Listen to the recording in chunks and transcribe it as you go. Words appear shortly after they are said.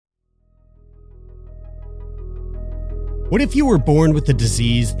What if you were born with a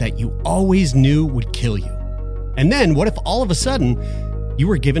disease that you always knew would kill you? And then what if all of a sudden you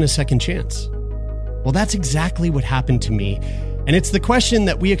were given a second chance? Well, that's exactly what happened to me. And it's the question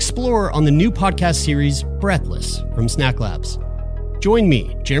that we explore on the new podcast series, Breathless, from Snack Labs. Join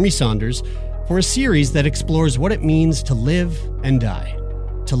me, Jeremy Saunders, for a series that explores what it means to live and die,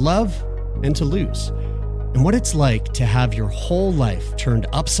 to love and to lose, and what it's like to have your whole life turned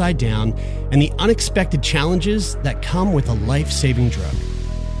upside down and the unexpected challenges that come with a life-saving drug.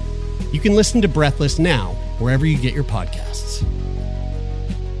 You can listen to Breathless now, wherever you get your podcasts.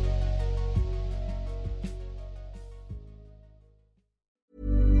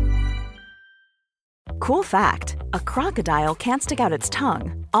 Cool fact, a crocodile can't stick out its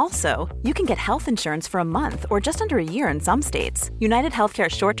tongue. Also, you can get health insurance for a month or just under a year in some states. United Healthcare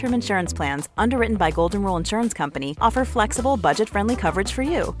short-term insurance plans, underwritten by Golden Rule Insurance Company, offer flexible, budget-friendly coverage for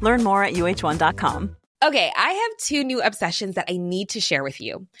you. Learn more at uh1.com. Okay, I have two new obsessions that I need to share with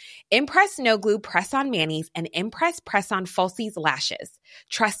you. Impress No Glue Press-On Manis and Impress Press-On Falsies Lashes.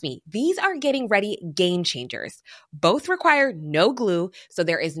 Trust me, these are getting ready game changers. Both require no glue, so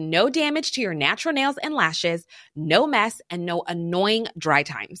there is no damage to your natural nails and lashes, no mess, and no annoying dry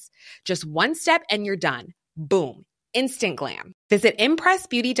times. Just one step and you're done. Boom. Instant glam. Visit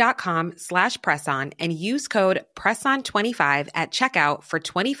impressbeauty.com/presson and use code PRESSON25 at checkout for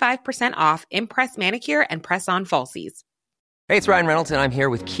 25% off Impress Manicure and Press-On Falsies. Hey, it's Ryan Reynolds, and I'm here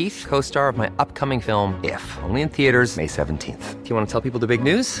with Keith, co-star of my upcoming film, If, only in theaters May 17th. Do you want to tell people the big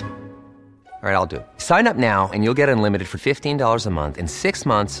news? All right, I'll do it. Sign up now and you'll get unlimited for $15 a month and 6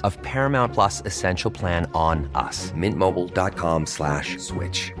 months of Paramount Plus Essential Plan on us.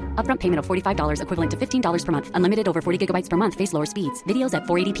 MintMobile.com/switch. Upfront payment of $45 equivalent to $15 per month. Unlimited over 40 gigabytes per month. Face lower speeds. Videos at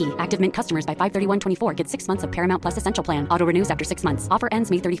 480p. Active Mint customers by 531.24 get 6 months of Paramount Plus Essential Plan. Auto renews after 6 months. Offer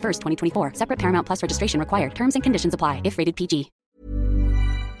ends May 31st, 2024. Separate Paramount Plus registration required. Terms and conditions apply if rated PG.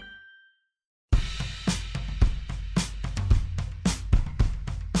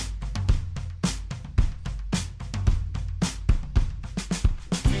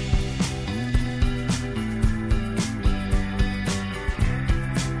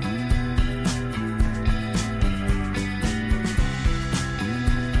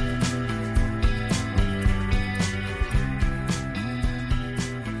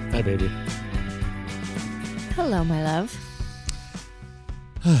 Hi, baby. Hello, my love.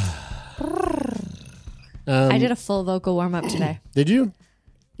 I did a full vocal warm-up today. Did you?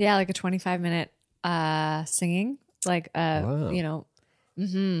 Yeah, like a 25-minute singing. Like, Wow.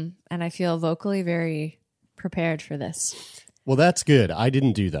 and I feel vocally very prepared for this. Well, that's good. I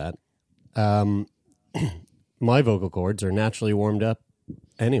didn't do that. My vocal cords are naturally warmed up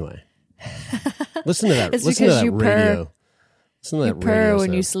anyway. Listen to that. It's Listen to because that you radio. purr. Listen to You that purr radio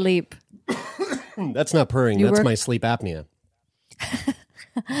when you sound. sleep. That's not purring. You That's work- my sleep apnea.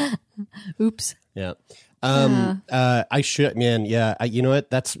 Oops. Yeah. I should, man. Yeah. You know what?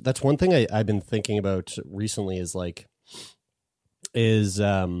 That's one thing I've been thinking about recently is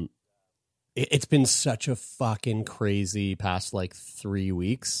it's been such a fucking crazy past 3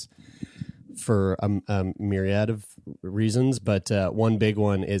 weeks for a myriad of reasons. But one big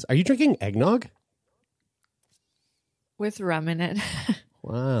one is, are you drinking eggnog? With rum in it.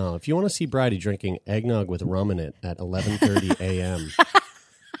 Wow. If you want to see Bridie drinking eggnog with rum in it at 11:30 a.m.,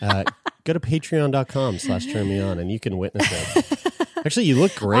 go to patreon.com/turn-me-on and you can witness it. Actually, you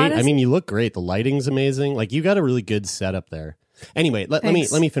look great. I mean, you look great. The lighting's amazing. You got a really good setup there. Anyway, let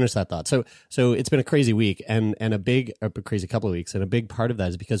me finish that thought. So it's been a crazy week and a crazy couple of weeks, and a big part of that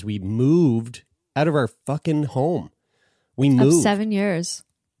is because we moved out of our fucking home. We moved. Of 7 years.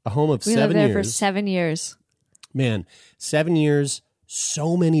 A home of We 7 lived there years. for 7 years. Man, 7 years,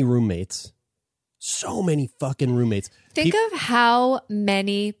 so many roommates. So many fucking roommates. Think of how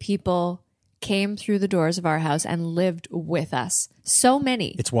many people came through the doors of our house and lived with us. So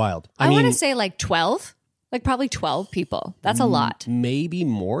many. It's wild. I want to say 12. Probably 12 people. That's a lot. Maybe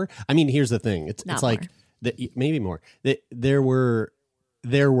more. I mean, here's the thing. It's like maybe more. There were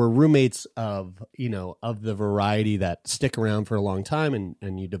roommates of the variety that stick around for a long time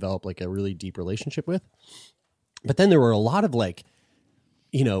and you develop a really deep relationship with. But then there were a lot of we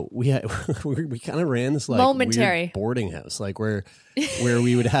kind of ran this momentary weird boarding house, where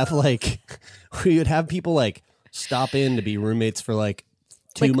we would have people stop in to be roommates for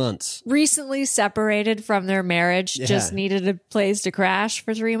 2 months. Recently separated from their marriage, just needed a place to crash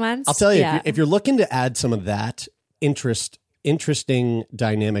for 3 months. I'll tell you, if you're looking to add some of that interesting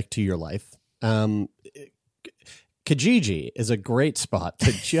dynamic to your life, Kijiji is a great spot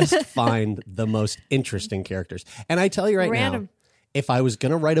to just find the most interesting characters. And I tell you right now, if I was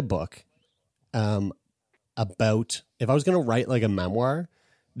going to write a book, about, if I was going to write like a memoir,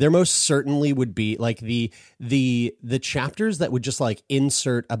 there most certainly would be like the chapters that would just like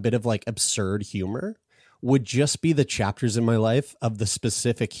insert a bit of like absurd humor would just be the chapters in my life of the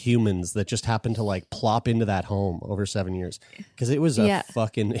specific humans that just happened to like plop into that home over 7 years. Because it was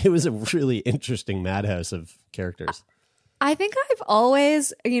it was a really interesting madhouse of characters. I think I've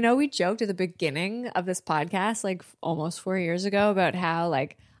always, we joked at the beginning of this podcast, like almost 4 years ago, about how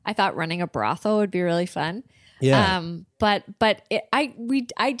like I thought running a brothel would be really fun. Yeah. But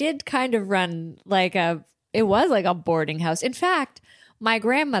I did kind of run like it was like a boarding house. In fact, my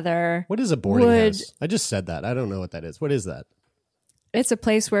grandmother. What is a boarding house? I just said that. I don't know what that is. What is that? It's a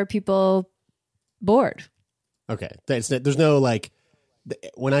place where people board. Okay. There's no like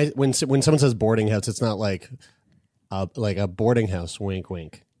when someone says boarding house, it's not like a boarding house. Wink,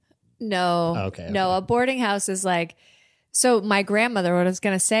 wink. No. Okay. No, a boarding house is like. So my grandmother, what I was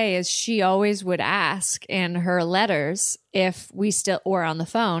going to say is she always would ask in her letters if we still, or on the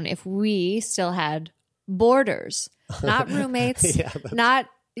phone, if we still had boarders, not roommates, not,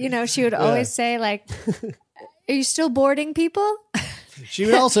 she would always say like, are you still boarding people? She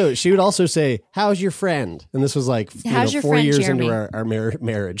would also say, how's your friend? And this was like, how's your 4 friend, years Jeremy? into our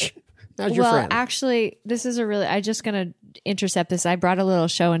marriage. How's your friend? Well, actually, this is I'm just going to intercept this. I brought a little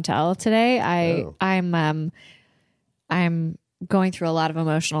show and tell today. I'm going through a lot of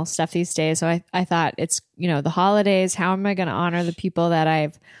emotional stuff these days. So I thought it's, the holidays. How am I going to honor the people that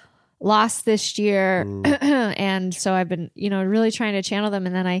I've lost this year? And so I've been, really trying to channel them.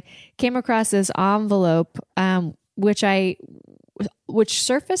 And then I came across this envelope, which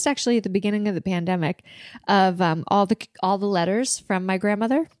surfaced actually at the beginning of the pandemic of all the letters from my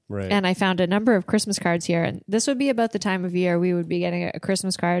grandmother. Right. And I found a number of Christmas cards here. And this would be about the time of year we would be getting a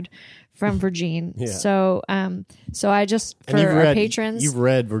Christmas card from Virgin. Yeah. So I just, for our patrons. You've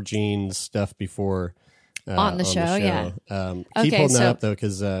read Virgin's stuff before. On the show, yeah. Keep holding that up, though,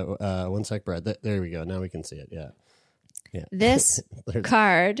 because one sec, Brad. There we go. Now we can see it. Yeah. This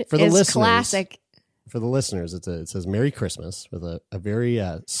card for the is listeners, classic. For the listeners, it says Merry Christmas with a very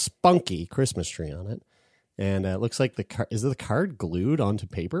spunky Christmas tree on it. And it looks like is the card glued onto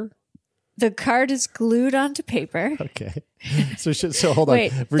paper? The card is glued onto paper. Okay. So hold on.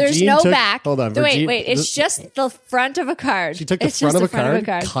 Wait, Virgin there's no back. Hold on. Wait. It's just the front of a card. She took the front of a card,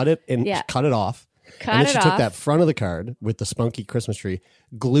 cut it off. And then she took that front of the card with the spunky Christmas tree,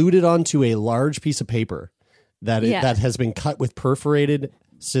 glued it onto a large piece of paper that has been cut with perforated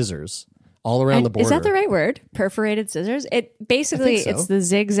scissors all around the border. Is that the right word? Perforated scissors? It basically, it's the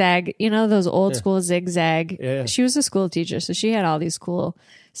zigzag, those old school zigzag. Yeah. She was a school teacher, so she had all these cool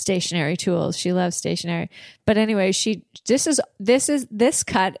stationary tools. She loves stationery. But anyway, this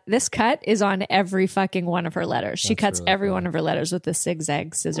cut is on every fucking one of her letters. She cuts really every one of her letters with the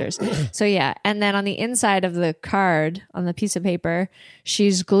zigzag scissors. So yeah, and then on the inside of the card, on the piece of paper,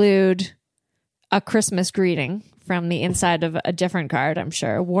 she's glued a Christmas greeting from the inside of a different card, I'm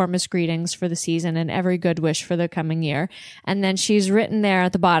sure. Warmest greetings for the season and every good wish for the coming year. And then she's written there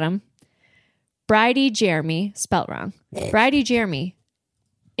at the bottom, Bridie Jeremy, spelt wrong. Bridie Jeremy,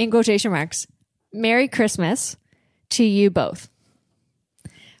 in quotation marks, Merry Christmas to you both.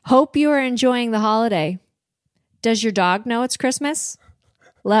 Hope you are enjoying the holiday. Does your dog know it's Christmas?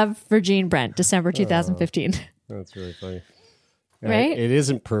 Love, Virgin Brent, December 2015. That's really funny. Right? It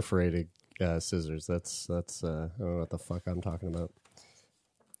isn't perforated scissors. That's I don't know what the fuck I'm talking about.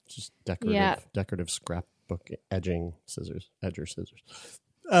 Just decorative scrapbook edger scissors.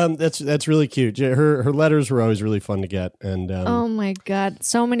 That's really cute. Her letters were always really fun to get, and oh my god,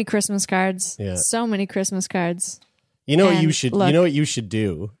 so many Christmas cards. Yeah. So many Christmas cards. You know what you should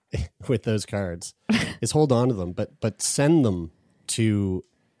do with those cards is hold on to them, but send them to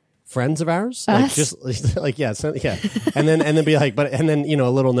friends of ours, and then be like, a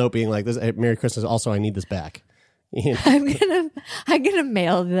little note being like, "This Merry Christmas." Also, I need this back. I'm gonna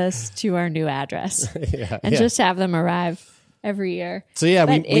mail this to our new address just have them arrive every year. So yeah,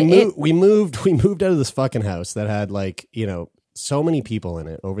 we moved out of this fucking house that had so many people in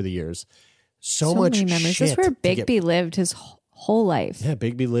it over the years. So much many memories. Shit this is where Bigby lived his whole life. Yeah,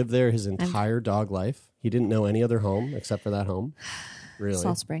 Bigby lived there his entire dog life. He didn't know any other home except for that home. Really,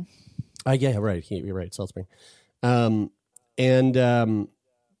 Salt Spring. Yeah, right. You're right, Salt Spring. So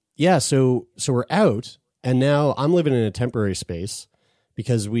we're out, and now I'm living in a temporary space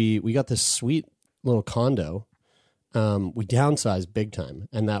because we got this sweet little condo. We downsized big time,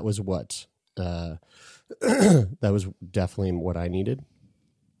 and that was what that was definitely what I needed.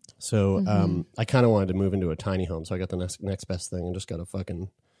 So I kind of wanted to move into a tiny home, so I got the next best thing and just got a fucking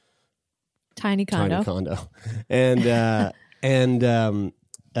tiny condo. And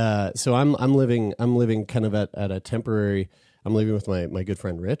So I'm living kind of at a temporary. I'm living with my good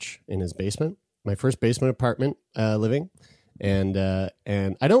friend Rich in his basement, my first basement apartment living, and I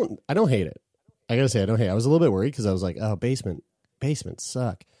don't hate it. I gotta say I don't hate it. I was a little bit worried because I was like, oh, basements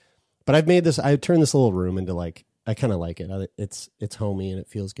suck, but I've turned this little room into like, I kind of like it. It's homey and it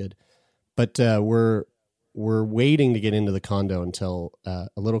feels good, but we're waiting to get into the condo until a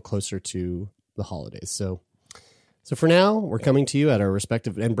little closer to the holidays. So for now, we're coming to you at our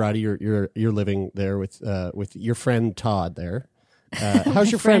respective. And Brady, you're living there with your friend Todd. There,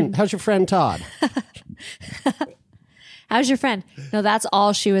 how's your friend? How's your friend Todd? How's your friend? No, that's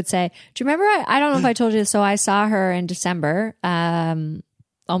all she would say. Do you remember? I don't know if I told you this. So I saw her in December,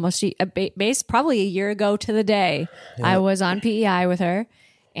 almost probably a year ago to the day. Yeah. I was on PEI with her,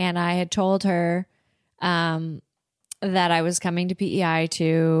 and I had told her that I was coming to PEI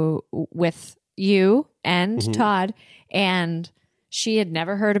with you and Todd, and she had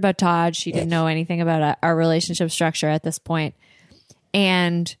never heard about Todd. She didn't know anything about our relationship structure at this point.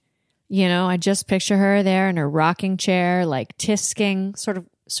 And, I just picture her there in her rocking chair, like tisking, sort of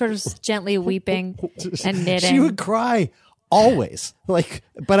gently weeping and knitting. She would cry always, like,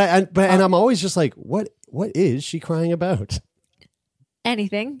 and I'm always just like, what is she crying about?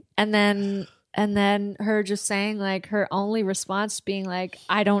 Anything. And then her just saying, like, her only response being like,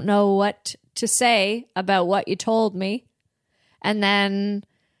 I don't know what to say about what you told me. And then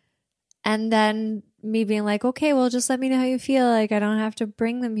me being like, okay, well, just let me know how you feel. Like, I don't have to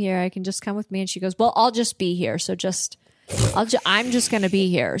bring them here. I can just come with me. And she goes, well, I'll just be here. So I'm just going to be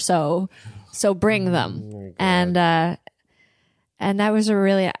here. So bring them. Oh, and that was a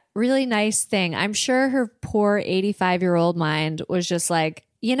really, really nice thing. I'm sure her poor 85-year-old mind was just like,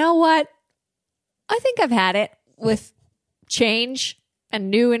 you know what? I think I've had it with change and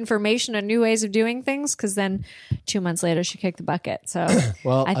new information and new ways of doing things. Because then 2 months later, she kicked the bucket. So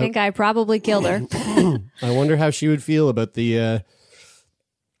well, I think I probably killed her. I wonder how she would feel about the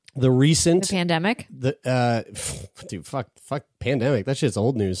recent pandemic. Dude, fuck pandemic. That shit's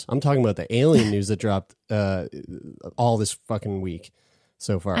old news. I'm talking about the alien news that dropped all this fucking week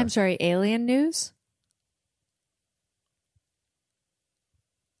so far. I'm sorry, alien news?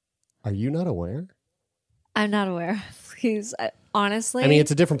 Are you not aware? I'm not aware. Please, honestly. I mean,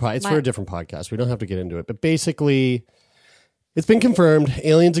 it's a different it's for a different podcast. We don't have to get into it. But basically, it's been confirmed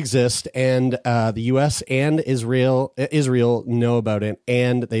aliens exist, and the U.S. and Israel know about it,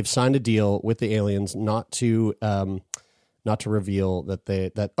 and they've signed a deal with the aliens not to reveal that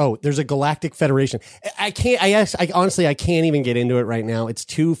there's a galactic federation. I honestly can't even get into it right now. It's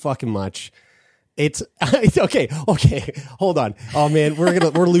too fucking much. It's okay. Hold on. Oh man,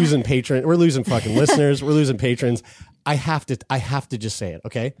 we're losing patrons. We're losing fucking listeners. We're losing patrons. I have to just say it.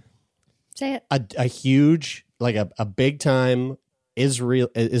 Okay. Say it. A huge, like a big time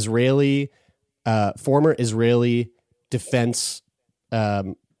Israeli, former Israeli defense,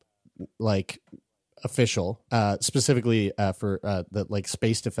 like official, specifically for the like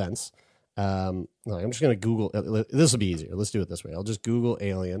space defense. I'm just gonna Google. This will be easier. Let's do it this way. I'll just Google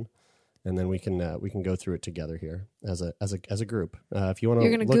alien. And then we can go through it together here as a group. If you want to,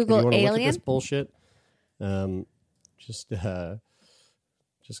 you're going to Google alien. Look at this bullshit. Just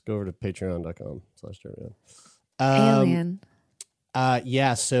go over to patreon.com/Jeremy. Alien.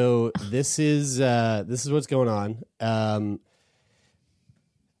 Yeah. So this is what's going on.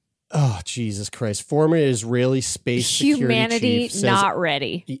 Oh Jesus Christ! Former Israeli space humanity security chief not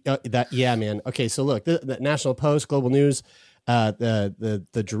ready. Yeah, man. Okay, so look, the National Post, Global News.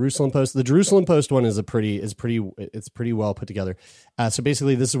 The Jerusalem Post. The Jerusalem Post one is pretty well put together. So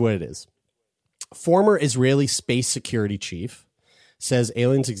basically, this is what it is. Former Israeli space security chief says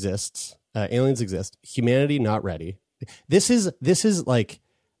aliens exist. Humanity not ready. This is like,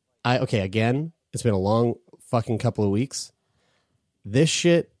 again, it's been a long fucking couple of weeks. This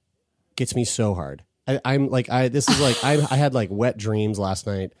shit gets me so hard. I had like wet dreams last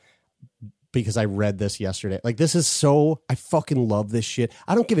night. Because I read this yesterday. Like, this is I fucking love this shit.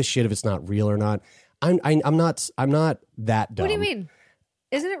 I don't give a shit if it's not real or not. I'm not that dumb. What do you mean?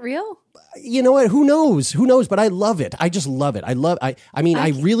 Isn't it real? You know what? Who knows? But I love it. I just love it.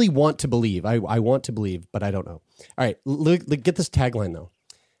 I really want to believe. I want to believe, but I don't know. All right. Get this tagline though.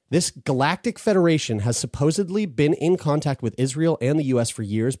 This galactic federation has supposedly been in contact with Israel and the U.S. for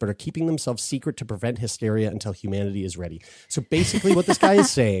years, but are keeping themselves secret to prevent hysteria until humanity is ready. So basically what this guy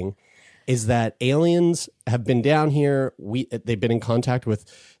is saying is that aliens have been down here. They've been in contact with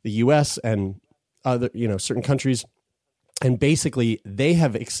the U.S. and other, certain countries, and basically they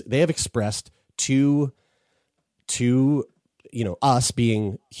have expressed to us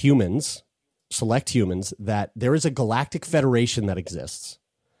being humans, select humans, that there is a galactic federation that exists,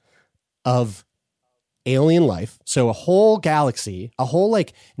 of alien life. So a whole galaxy, a whole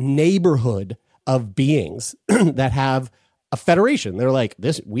like neighborhood of beings that have a federation. They're like,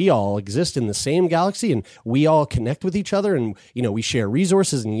 this, we all exist in the same galaxy and we all connect with each other and, you know, we share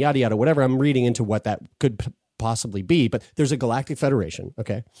resources and yada, yada, whatever. I'm reading into what that could possibly be, but there's a galactic federation.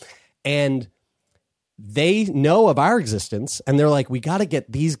 Okay. And they know of our existence and they're like, we got to get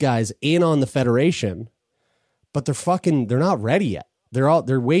these guys in on the federation, but they're not ready yet.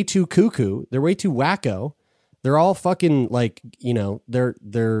 They're way too cuckoo. They're way too wacko. They're all fucking like, you know,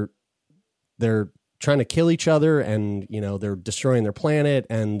 they're trying to kill each other and, you know, they're destroying their planet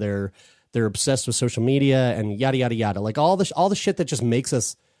and they're obsessed with social media and yada, yada, yada. Like all the shit that just makes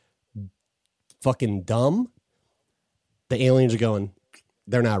us fucking dumb. The aliens are going,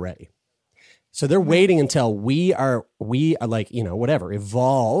 they're not ready. So they're waiting until we are like, you know, whatever,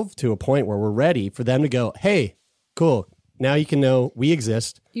 evolve to a point where we're ready for them to go, hey, cool. Now you can know we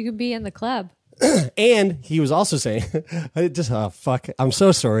exist. You could be in the club. And he was also saying, I'm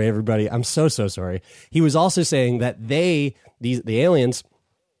so sorry, everybody. I'm so sorry. He was also saying that the aliens,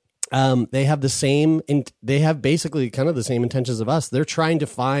 they have basically kind of the same intentions of us. They're trying to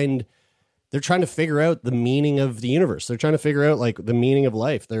figure out the meaning of the universe. They're trying to figure out like the meaning of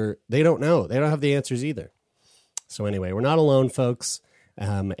life. They don't know. They don't have the answers either. So anyway, we're not alone, folks.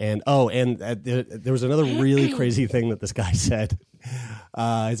 There was another really crazy thing that this guy said.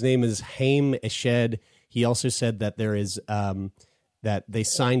 His name is Haim Eshed. He also said that there is that they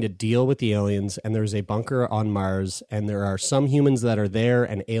signed a deal with the aliens and there's a bunker on Mars and there are some humans that are there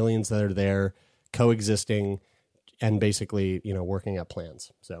and aliens that are there coexisting and basically, you know, working out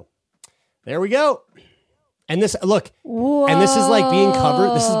plans. So there we go. And this, look, Whoa. And this is like being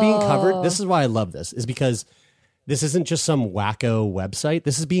covered. This is being covered. This is why I love this, is because this isn't just some wacko website.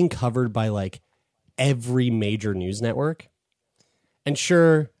 This is being covered by like every major news network. And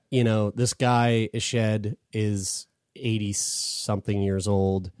sure, you know, this guy, Eshed, is 80-something years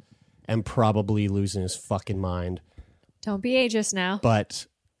old and probably losing his fucking mind. Don't be ageist now. But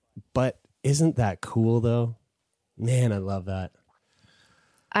isn't that cool, though? Man, I love that.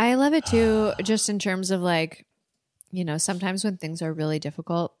 I love it, too, just in terms of, like, you know, sometimes when things are really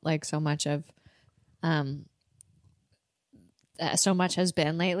difficult, like so much has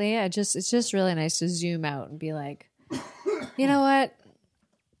been lately, it's just really nice to zoom out and be like, you know what?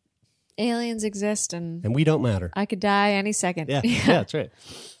 Aliens exist and we don't matter. I could die any second. Yeah, yeah, that's right.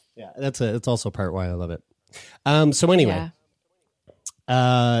 Yeah, it's also part why I love it. So anyway.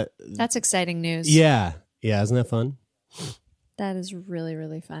 Yeah. That's exciting news. Yeah. Yeah, isn't that fun? That is really,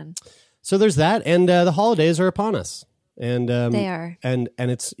 really fun. So there's that, and the holidays are upon us. And they are. And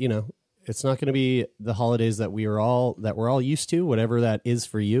it's, you know, it's not going to be the holidays that we're all used to, whatever that is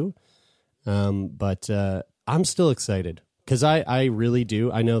for you. But I'm still excited because I really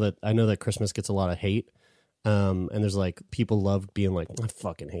do. I know that Christmas gets a lot of hate. And there's like people love being like, I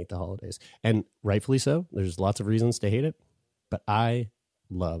fucking hate the holidays, and rightfully so. There's lots of reasons to hate it, but I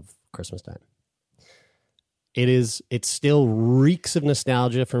love Christmas time. It still reeks of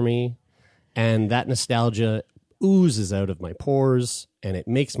nostalgia for me, and that nostalgia oozes out of my pores, and it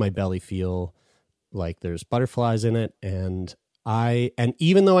makes my belly feel like there's butterflies in it. And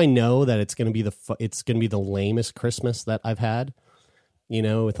even though I know that it's going to be the lamest Christmas that I've had, you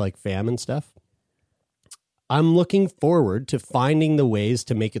know, with like fam and stuff, I'm looking forward to finding the ways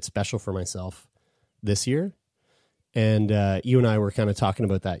to make it special for myself this year. And you and I were kind of talking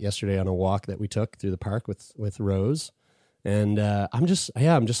about that yesterday on a walk that we took through the park with Rose. And I'm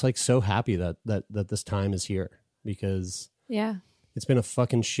just like so happy that this time is here, because it's been a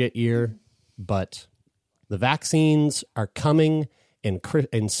fucking shit year, but the vaccines are coming in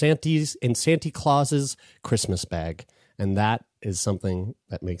Santa Claus's Christmas bag. And that is something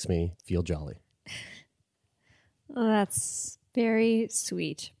that makes me feel jolly. Well, that's very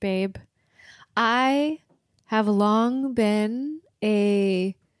sweet, babe. I have long been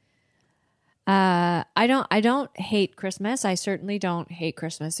I don't hate Christmas. I certainly don't hate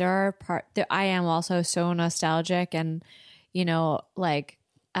Christmas. I am also so nostalgic, and you know, like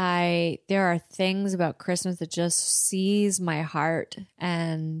there are things about Christmas that just seize my heart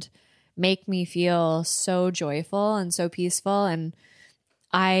and make me feel so joyful and so peaceful. And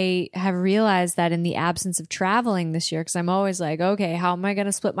I have realized that in the absence of traveling this year, because I'm always like, okay, how am I going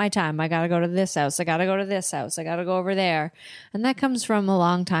to split my time? I got to go to this house. I got to go to this house. I got to go over there. And that comes from a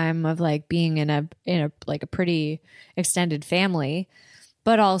long time of like being in a like a pretty extended family,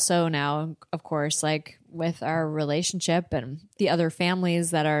 but also now, of course, like with our relationship and the other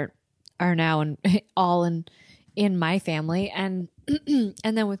families that are now all in my family. And,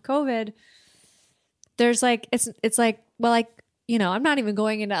 and then with COVID, there's like, it's like, well, like, I'm not even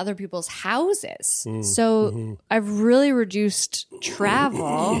going into other people's houses. So I've really reduced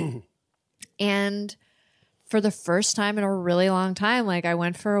travel. And for the first time in a really long time, like I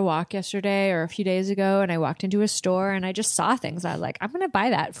went for a walk yesterday or a few days ago and I walked into a store and I just saw things. I was like, I'm going to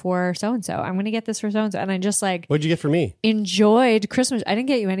buy that for so-and-so. I'm going to get this for so-and-so. And I just like, what'd you get for me? Enjoyed Christmas. I didn't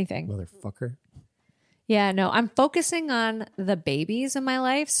get you anything. Motherfucker. Yeah, no, I'm focusing on the babies in my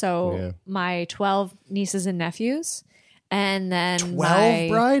life. So my 12 nieces and nephews. And then 12,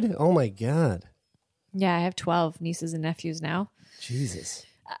 bride? Oh my God. Yeah, I have 12 nieces and nephews now. Jesus.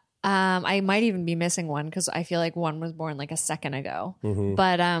 I might even be missing one because I feel like one was born like a second ago.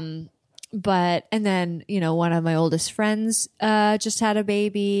 But and then one of my oldest friends just had a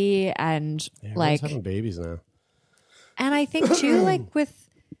baby, and everyone's having babies now. And I think too, like with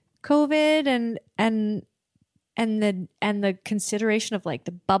COVID and the consideration of like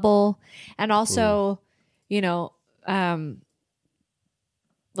the bubble, and also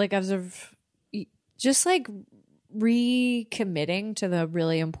like observe just like recommitting to the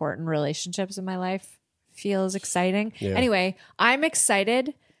really important relationships in my life feels exciting. Yeah. Anyway, I'm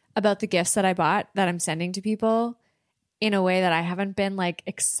excited about the gifts that I bought that I'm sending to people in a way that I haven't been like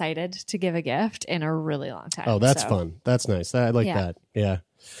excited to give a gift in a really long time. Oh, that's fun. That's nice. I like that. Yeah.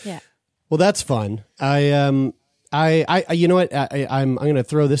 Yeah. Well, that's fun. I you know what? I'm going to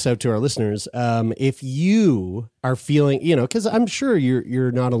throw this out to our listeners. If you are feeling, because I'm sure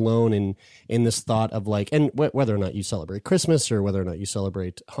you're not alone in this thought of like, and whether or not you celebrate Christmas or whether or not you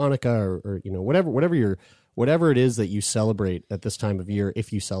celebrate Hanukkah or whatever it is that you celebrate at this time of year,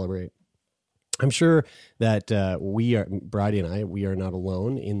 if you celebrate, I'm sure that Bridie and I, we are not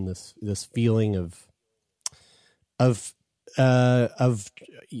alone in this feeling of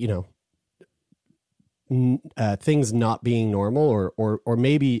things not being normal, or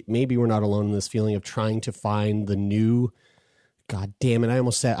maybe we're not alone in this feeling of trying to find the new. God damn it! I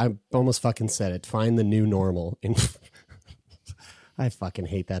almost fucking said it. Find the new normal. I fucking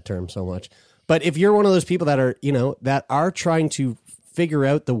hate that term so much. But if you're one of those people that are trying to figure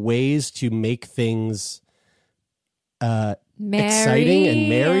out the ways to make things exciting and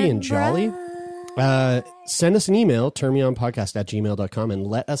merry and jolly, send us an email, turnmeonpodcast@gmail.com, and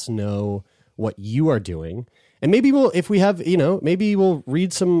let us know what you are doing, and maybe maybe we'll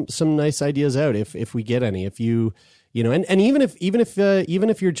read some nice ideas out if we get any. If you and even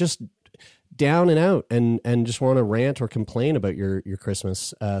if you're just down and out and just want to rant or complain about your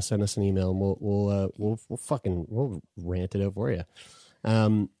Christmas, send us an email and we'll rant it out for you.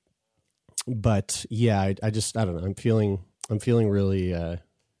 But yeah, I don't know. I'm feeling really.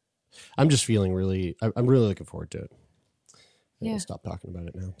 I'm just feeling really. I'm really looking forward to it. I'll stop talking about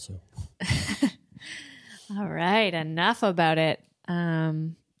it now. So, all right, enough about it.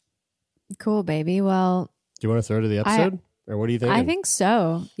 Cool, baby. Well, do you want to throw to the episode, or what do you think? I think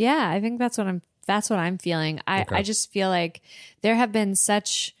so. Yeah, I think that's what I'm feeling. I just feel like there have been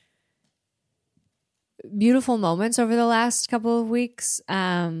such beautiful moments over the last couple of weeks.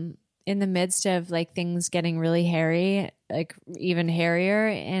 In the midst of like things getting really hairy, like even hairier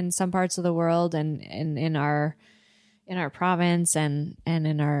in some parts of the world, and in our province and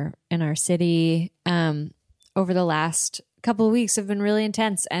in our city, over the last couple of weeks have been really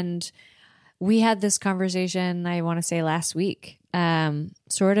intense. And we had this conversation, I want to say last week,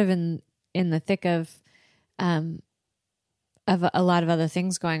 sort of in the thick of a lot of other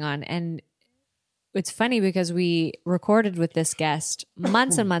things going on. And it's funny because we recorded with this guest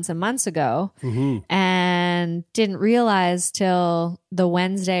months and months and months ago, and didn't realize till the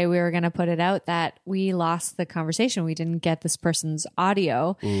Wednesday we were going to put it out that we lost the conversation. We didn't get this person's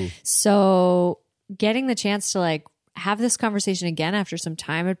audio. So getting the chance to like have this conversation again after some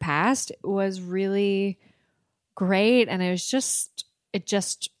time had passed was really great. And I just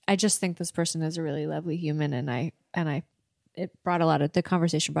think this person is a really lovely human. And the conversation brought a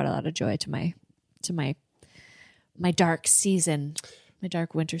lot of joy to my dark season, my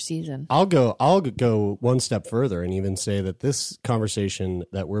dark winter season. I'll go one step further and even say that this conversation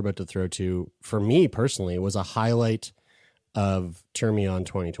that we're about to throw to, for me personally, was a highlight of Turn Me On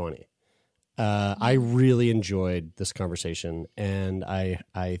 2020. I really enjoyed this conversation, and I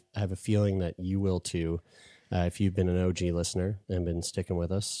have a feeling that you will too, if you've been an OG listener and been sticking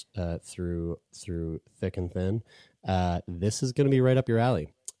with us through thick and thin. This is going to be right up your alley.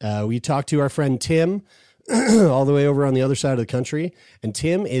 We talked to our friend Tim, all the way over on the other side of the country, and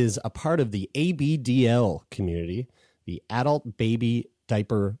Tim is a part of the ABDL community, the Adult Baby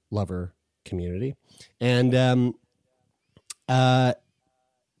Diaper Lover community, and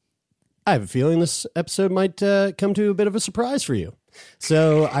I have a feeling this episode might come to a bit of a surprise for you.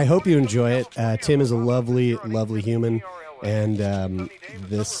 So I hope you enjoy it. Tim is a lovely, lovely human. And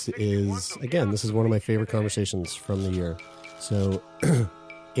this is one of my favorite conversations from the year. So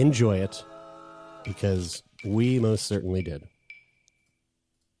enjoy it, because we most certainly did.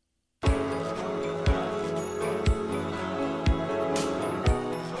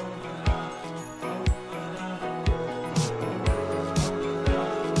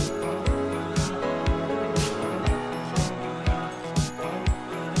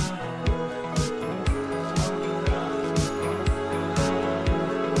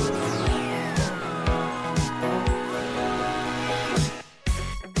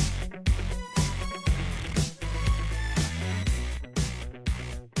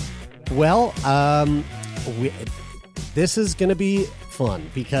 Well, this is going to be fun,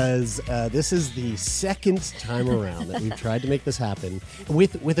 because this is the second time around that we've tried to make this happen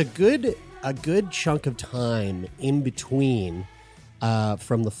with a good chunk of time in between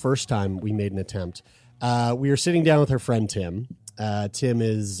from the first time we made an attempt. We were sitting down with our friend Tim. Tim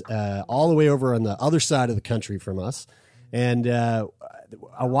is all the way over on the other side of the country from us, and a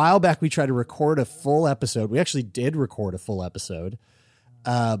while back we tried to record a full episode. We actually did record a full episode.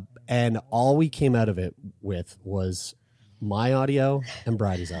 And all we came out of it with was my audio and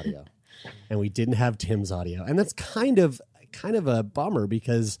Bridie's audio, and we didn't have Tim's audio. And that's kind of a bummer,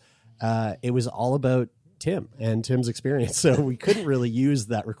 because it was all about Tim and Tim's experience. So we couldn't really use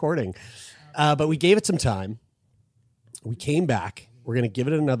that recording, but we gave it some time. We came back. We're going to give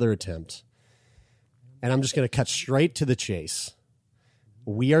it another attempt, and I'm just going to cut straight to the chase.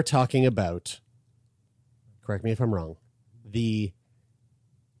 We are talking about, correct me if I'm wrong, the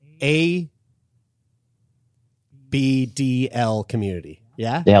ABDL community.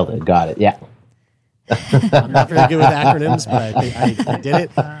 Yeah? Nailed it. Got it. Yeah. I'm not very good with acronyms, but I did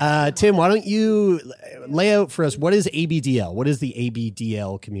it. Tim, why don't you lay out for us, what is ABDL? What is the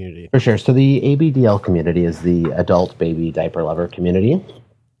ABDL community? For sure. So the ABDL community is the Adult Baby Diaper Lover community.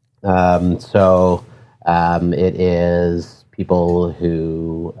 It is people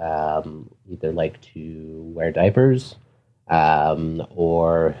who either like to wear diapers,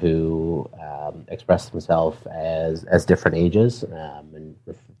 or who express themselves as different ages, and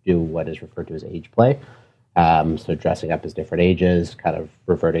do what is referred to as age play. So dressing up as different ages, kind of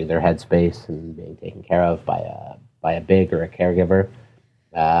reverting their headspace and being taken care of by a big or a caregiver.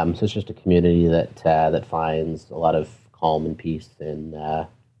 So it's just a community that finds a lot of calm and peace in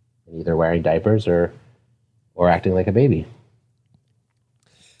either wearing diapers or acting like a baby.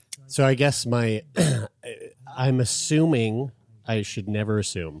 So I guess I'm assuming, I should never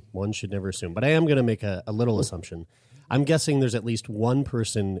assume. One should never assume. But I am going to make a little assumption. I'm guessing there's at least one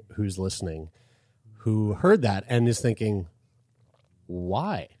person who's listening who heard that and is thinking,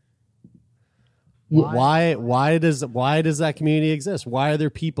 why? Why does that community exist? Why are there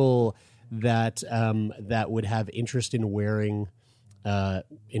people that would have interest in wearing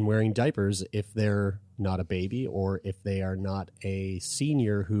diapers if they're not a baby, or if they are not a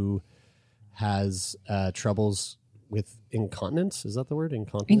senior who has troubles with incontinence? Is that the word?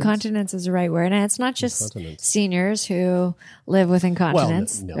 Incontinence is the right word. And it's not just seniors who live with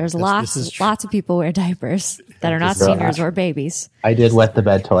incontinence. Well, no, there's lots of people wear diapers that are not seniors or babies. I did wet the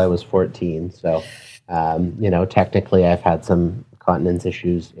bed till I was 14. So, technically I've had some continence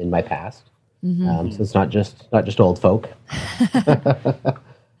issues in my past. Mm-hmm. So it's not just old folk.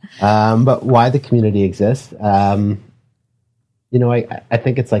 But why the community exists? I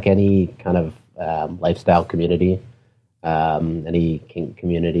think it's like any kind of lifestyle community, any kink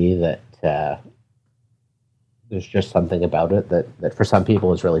community that there's just something about it that for some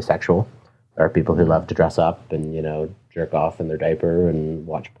people is really sexual. There are people who love to dress up and, jerk off in their diaper and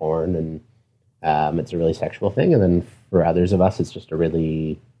watch porn, and it's a really sexual thing. And then for others of us, it's just a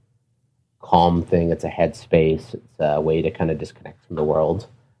really calm thing. It's a headspace. It's a way to kind of disconnect from the world.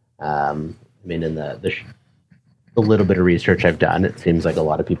 In the little bit of research I've done, it seems like a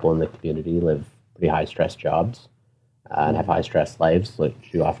lot of people in the community live pretty high-stress jobs and have high-stress lives, which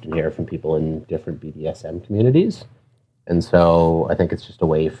you often hear from people in different BDSM communities. And so I think it's just a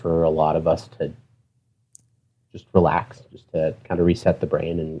way for a lot of us to just relax, just to kind of reset the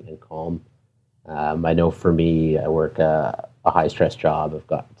brain and calm. I know for me, I work a high-stress job. I've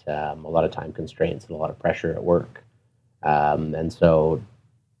got a lot of time constraints and a lot of pressure at work. And so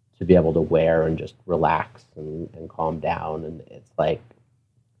to be able to wear and just relax and calm down, and it's like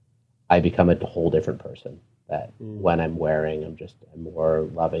I become a whole different person. That when I'm wearing, I'm more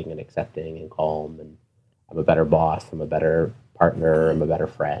loving and accepting and calm, and I'm a better boss, I'm a better partner, I'm a better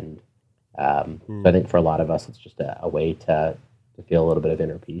friend. So I think for a lot of us, it's just a way to feel a little bit of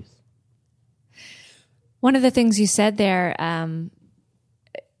inner peace. One of the things you said there,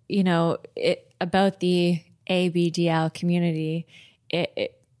 about the ABDL community,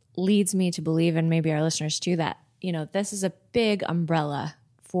 it leads me to believe, and maybe our listeners too, that, you know, this is a big umbrella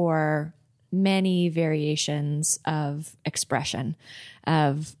for many variations of expression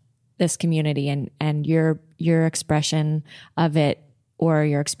of this community, and your expression of it or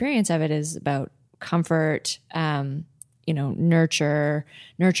your experience of it is about comfort, you know,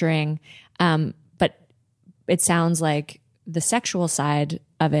 nurturing. But it sounds like the sexual side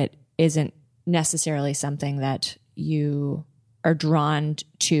of it isn't necessarily something that you are drawn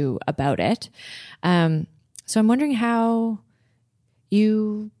to about it. So I'm wondering how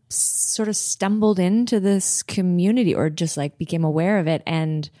you sort of stumbled into this community or just like became aware of it,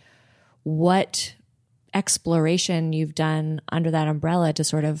 and what exploration you've done under that umbrella to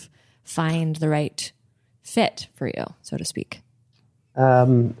sort of find the right fit for you, so to speak.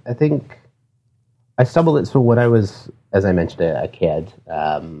 I think I stumbled it. So when I was, as I mentioned, a kid,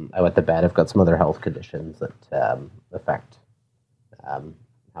 I went to bed. I've got some other health conditions that affect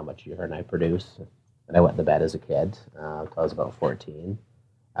how much urine I produce. And I went to bed as a kid until I was about 14.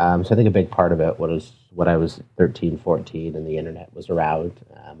 So I think a big part of it was when I was 13, 14 and the internet was around.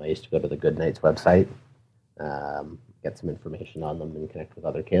 I used to go to the Goodnights website, get some information on them and connect with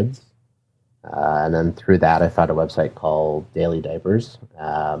other kids. And then through that, I found a website called Daily Diapers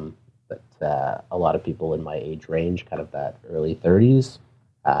that a lot of people in my age range, kind of that early 30s,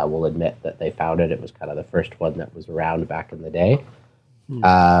 will admit that they found it. It was kind of the first one that was around back in the day.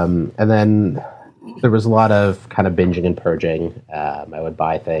 And then there was a lot of kind of binging and purging. I would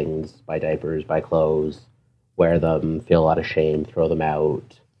buy things, buy diapers, buy clothes, wear them, feel a lot of shame, throw them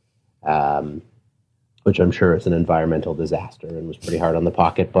out, which I'm sure is an environmental disaster and was pretty hard on the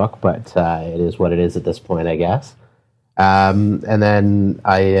pocketbook, but it is what it is at this point, I guess. And then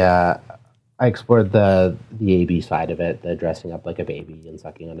I explored the AB side of it, the dressing up like a baby and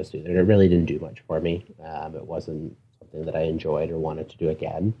sucking on a student. It really didn't do much for me. It wasn't something that I enjoyed or wanted to do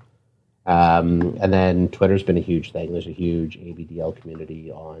again. And then Twitter's been a huge thing. There's a huge ABDL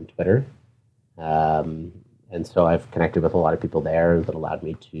community on Twitter. And so I've connected with a lot of people there that allowed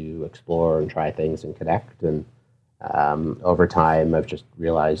me to explore and try things and connect. And over time, I've just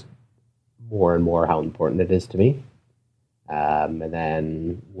realized more and more how important it is to me. And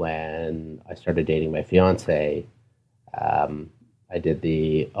then when I started dating my fiance, I did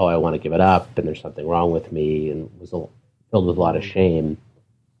I want to give it up and there's something wrong with me, and was filled with a lot of shame.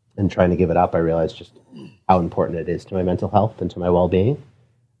 And trying to give it up, I realized just how important it is to my mental health and to my well-being.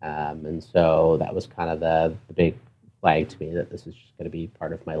 And so that was kind of the big flag to me that this is just going to be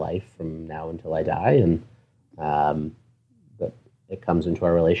part of my life from now until I die. And that it comes into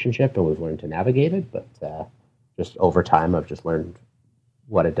our relationship and we've learned to navigate it. But just over time, I've just learned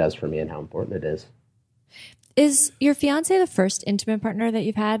what it does for me and how important it is. Is your fiance the first intimate partner that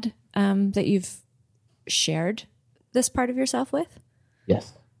you've had, that you've shared this part of yourself with?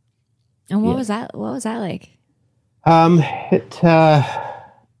 Yes. And what was that? What was that like?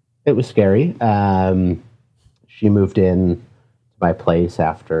 It was scary. She moved in to my place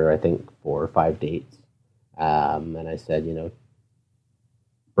after I think 4 or 5 dates, and I said,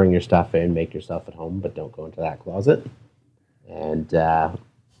 bring your stuff in, make yourself at home, but don't go into that closet. And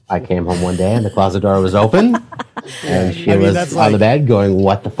I came home one day and the closet door was open, and she was on the bed going,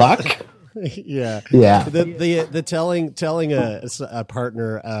 "What the fuck?" Yeah. The telling a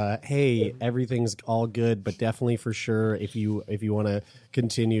partner, hey, everything's all good, but definitely for sure, if you want to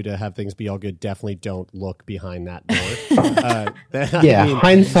continue to have things be all good, definitely don't look behind that door.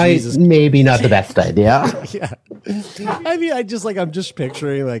 Hindsight, maybe not the best idea. Yeah. I mean, I'm just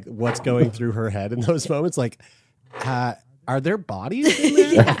picturing like what's going through her head in those moments, like, are there bodies in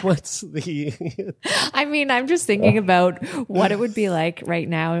there? What's the... I mean, I'm just thinking about what it would be like right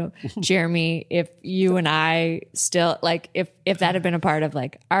now, Jeremy, if you and I still, like, if that had been a part of,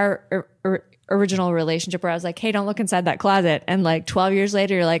 like, our original relationship where I was like, hey, don't look inside that closet. And, like, 12 years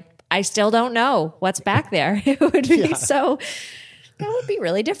later, you're like, I still don't know what's back there. It would be that would be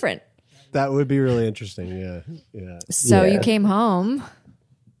really different. That would be really interesting, yeah. So you came home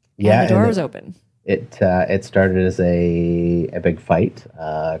and the door was open. It started as a big fight,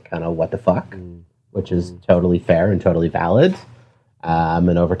 kind of what the fuck, which is totally fair and totally valid.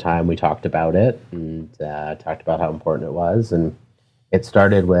 And over time, we talked about it and talked about how important it was. And it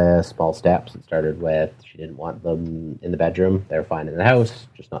started with small steps. It started with she didn't want them in the bedroom. They were fine in the house,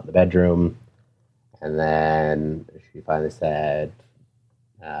 just not in the bedroom. And then she finally said,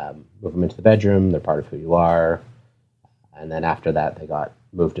 move them into the bedroom. They're part of who you are. And then after that, they got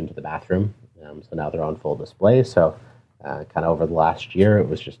moved into the bathroom. So now they're on full display. So kind of over the last year, it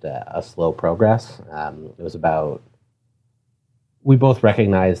was just a slow progress. It was about we both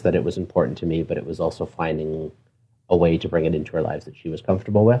recognized that it was important to me, but it was also finding a way to bring it into our lives that she was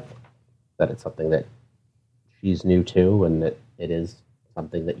comfortable with, that it's something that she's new to, and that it is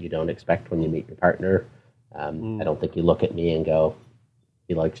something that you don't expect when you meet your partner. I don't think you look at me and go,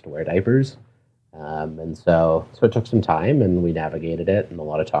 he likes to wear diapers. And so it took some time, and we navigated it, and a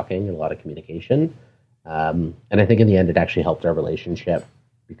lot of talking and a lot of communication. And I think in the end, it actually helped our relationship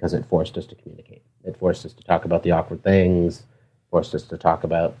because it forced us to communicate. It forced us to talk about the awkward things, forced us to talk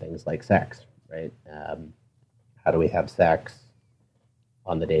about things like sex, right? How do we have sex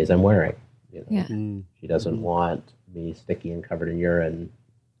on the days I'm wearing? You know, She doesn't want me sticky and covered in urine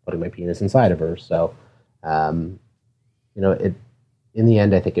putting my penis inside of her. So, in the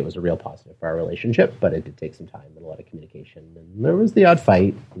end, I think it was a real positive for our relationship, but it did take some time and a lot of communication. And there was the odd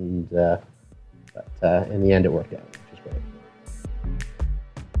fight, but in the end, it worked out, which is great.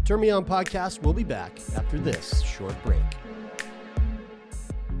 Turn Me On Podcast will be back after this short break.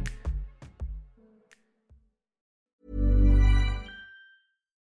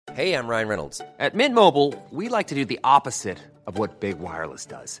 Hey, I'm Ryan Reynolds. At Mint Mobile, we like to do the opposite of what Big Wireless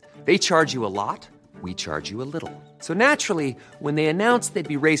does. They charge you a lot, we charge you a little. So naturally, when they announced they'd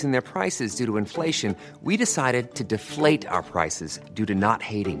be raising their prices due to inflation, we decided to deflate our prices due to not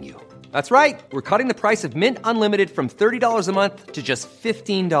hating you. That's right. We're cutting the price of Mint Unlimited from $30 a month to just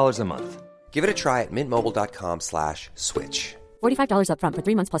 $15 a month. Give it a try at mintmobile.com/switch. $45 up front for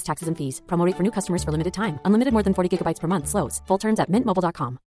 3 months plus taxes and fees. Promo rate for new customers for limited time. Unlimited more than 40 gigabytes per month. Slows full terms at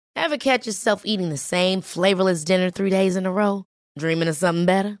mintmobile.com. Ever catch yourself eating the same flavorless dinner 3 days in a row? Dreaming of something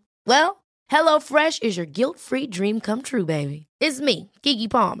better? Well, HelloFresh is your guilt-free dream come true, baby. It's me, Keke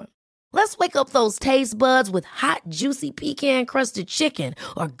Palmer. Let's wake up those taste buds with hot, juicy pecan-crusted chicken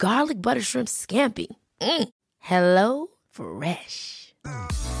or garlic butter shrimp scampi. Hello Fresh.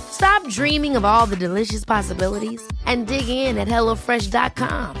 Stop dreaming of all the delicious possibilities and dig in at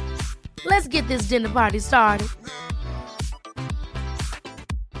HelloFresh.com. Let's get this dinner party started.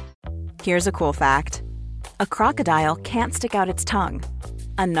 Here's a cool fact. A crocodile can't stick out its tongue.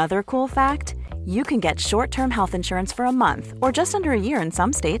 Another cool fact, you can get short-term health insurance for a month or just under a year in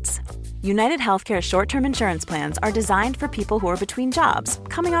some states. United Healthcare short-term insurance plans are designed for people who are between jobs,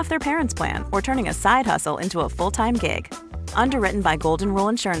 coming off their parents' plan, or turning a side hustle into a full-time gig. Underwritten by Golden Rule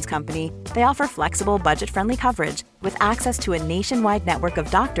Insurance Company, they offer flexible, budget-friendly coverage with access to a nationwide network of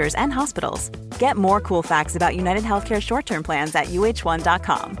doctors and hospitals. Get more cool facts about United Healthcare short-term plans at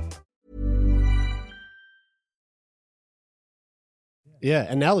uh1.com. Yeah,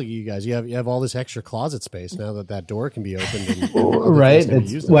 and now look at you guys. You have all this extra closet space now that door can be opened. And right.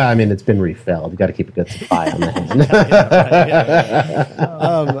 It's been refilled. You got to keep a good supply on the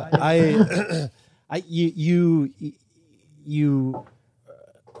hand. You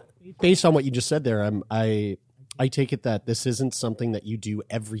based on what you just said there, I take it that this isn't something that you do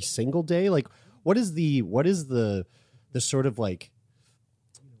every single day. Like, what is the sort of like,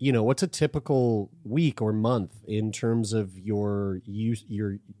 you know, what's a typical week or month in terms of your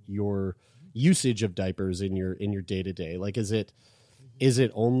usage of diapers in your day to day? Like, is it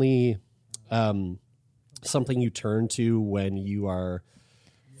only something you turn to when you are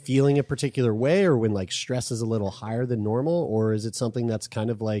feeling a particular way, or when like stress is a little higher than normal, or is it something that's kind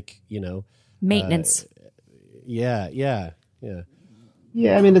of like, you know, maintenance? Yeah. I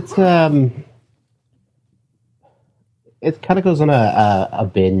mean, it kind of goes on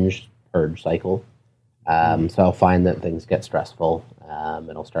a binge purge cycle. So I'll find that things get stressful,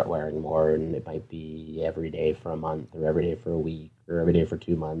 and I'll start wearing more, and it might be every day for a month, or every day for a week, or every day for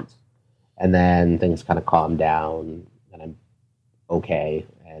 2 months. And then things kind of calm down, and I'm okay,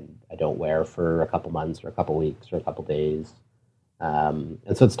 and I don't wear for a couple months, or a couple weeks, or a couple days. And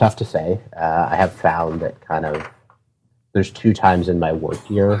so it's tough to say. I have found that there's 2 times in my work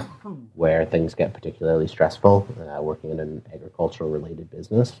year where things get particularly stressful, working in an agricultural related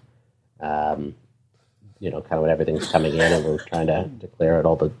business. Kind of when everything's coming in and we're trying to clear out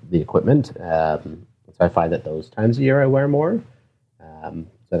all the equipment. So I find that those times a year I wear more. So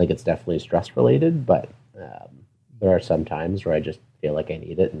I think it's definitely stress related, but there are some times where I just feel like I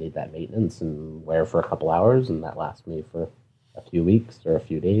need it and need that maintenance and wear for a couple hours, and that lasts me for a few weeks or a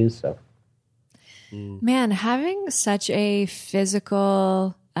few days. So. Man, having such a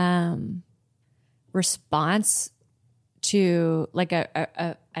physical response to like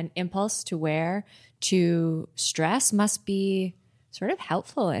an impulse to wear to stress must be sort of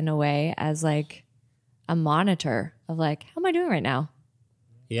helpful in a way, as like a monitor of like, how am I doing right now?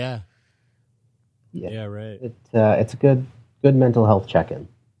 Yeah, right. It's a good mental health check-in.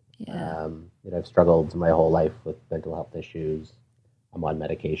 Yeah. I've struggled my whole life with mental health issues. I'm on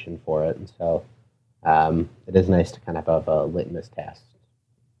medication for it, and so it is nice to kind of have a litmus test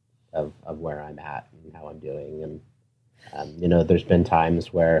of where I'm at and how I'm doing. And, there's been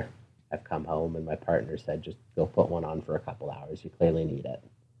times where I've come home and my partner said, just go put one on for a couple hours. You clearly need it.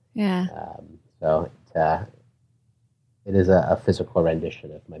 Yeah. So it is a physical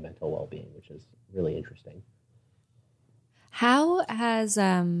rendition of my mental well-being, which is really interesting. How has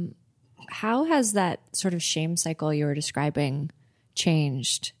that sort of shame cycle you were describing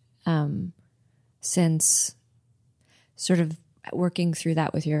changed since sort of working through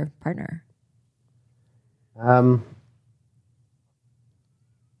that with your partner? Well,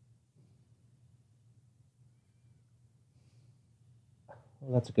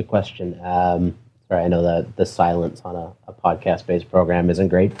 that's a good question. Sorry, I know that the silence on a podcast-based program isn't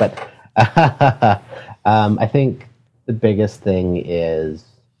great, but I think the biggest thing is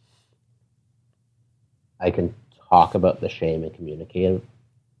I can talk about the shame and communicate it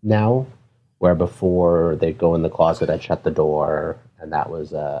now, where before they'd go in the closet, I'd shut the door, and that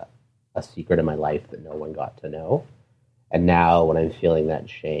was a secret in my life that no one got to know. And now when I'm feeling that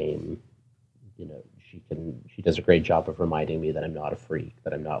shame, she does a great job of reminding me that I'm not a freak,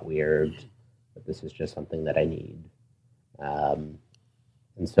 that I'm not weird, that this is just something that I need. And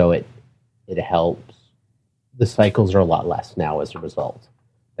so it helps. The cycles are a lot less now as a result.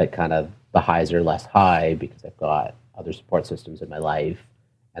 That kind of the highs are less high because I've got other support systems in my life,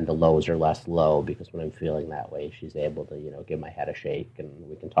 and the lows are less low because when I'm feeling that way, she's able to, give my head a shake and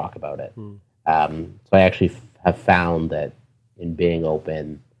we can talk about it. So I actually have found that in being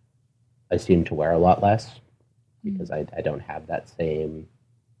open, I seem to wear a lot less because I don't have that same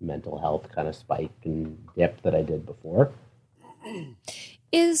mental health kind of spike and dip that I did before.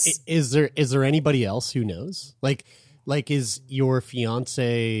 Is there anybody else who knows? Like is your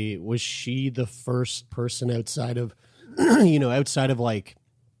fiance, was she the first person outside of like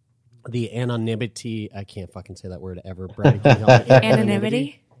the anonymity? I can't fucking say that word ever. Brad, can you help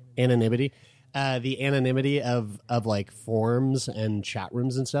me? Anonymity. The anonymity of like forums and chat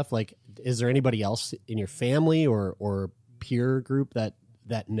rooms and stuff. Like, is there anybody else in your family or peer group that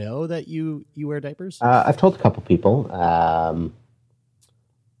know that you wear diapers? I've told a couple people.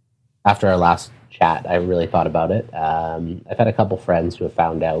 After our last chat, I really thought about it. I've had a couple friends who have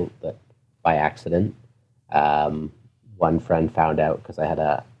found out that by accident. One friend found out because I had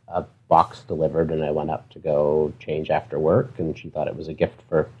a box delivered and I went up to go change after work, and she thought it was a gift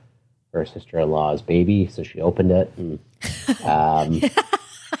for her sister-in-law's baby, so she opened it, and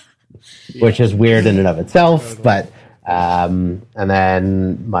which is weird in and of itself. But and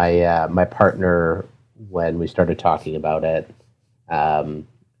then my partner, when we started talking about it,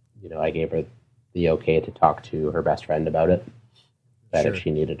 I gave her the okay to talk to her best friend about it. That if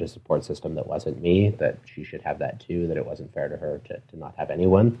she needed a support system that wasn't me, that she should have that too. That it wasn't fair to her to not have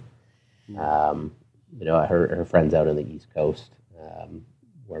anyone. Her friend's out on the East Coast,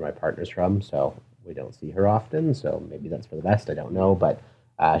 where my partner's from, so we don't see her often. So maybe that's for the best. I don't know, but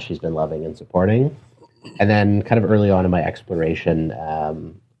she's been loving and supporting. And then, kind of early on in my exploration, I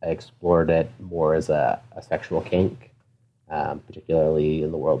explored it more as a sexual kink. Particularly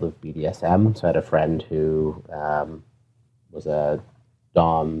in the world of BDSM. So I had a friend who was a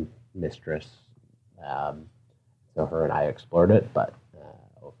dom mistress. So her and I explored it, but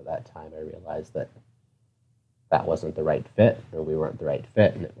over that time I realized that wasn't the right fit, or we weren't the right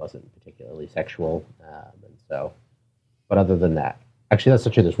fit, and it wasn't particularly sexual. But other than that, actually that's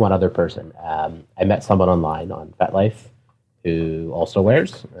not true. There's one other person. I met someone online on FetLife who also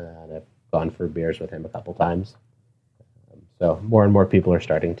wears, and I've gone for beers with him a couple times. So more and more people are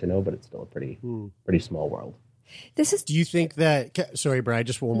starting to know, but it's still a pretty small world. Do you think that? Sorry, Brad.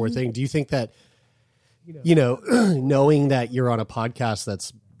 Just one more thing. Do you think that knowing that you're on a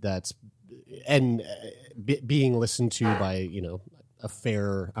podcast that's being listened to by a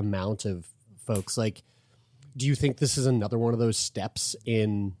fair amount of folks, like, do you think this is another one of those steps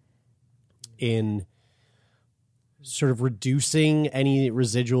in sort of reducing any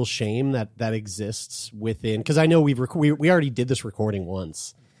residual shame that exists within? Because I know we already did this recording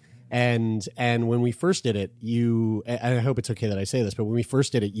once, and when we first did it, and I hope it's okay that I say this, but when we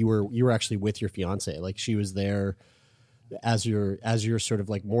first did it, you were actually with your fiance, like she was there as your sort of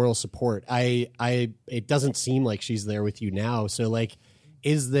like moral support. It doesn't seem like she's there with you now. So like,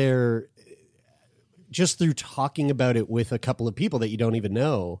 is there, just through talking about it with a couple of people that you don't even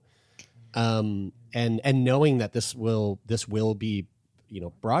know, and knowing that this will be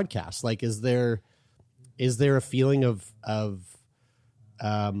broadcast, like, is there a feeling of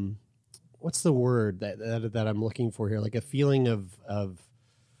what's the word that I'm looking for here, like a feeling of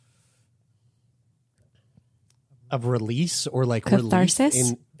of release or like Catharsis?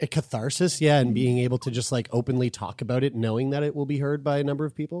 relief in a catharsis. Yeah. And being able to just like openly talk about it, knowing that it will be heard by a number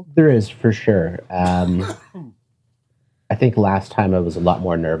of people. There is, for sure. I think last time I was a lot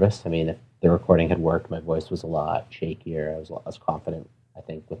more nervous. I mean, if the recording had worked, my voice was a lot shakier. I was a lot less confident, I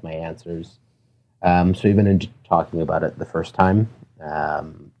think, with my answers. So even in talking about it the first time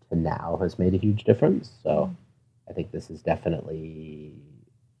to now has made a huge difference. So I think this is definitely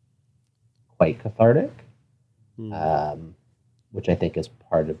quite cathartic, which I think is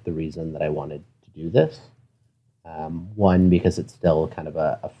part of the reason that I wanted to do this. One, because it's still kind of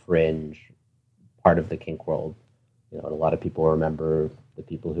a fringe part of the kink world. You know, and a lot of people remember the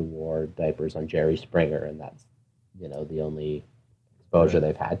people who wore diapers on Jerry Springer, and that's, you know, the only exposure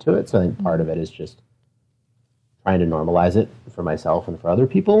they've had to it. So I think part of it is just trying to normalize it for myself and for other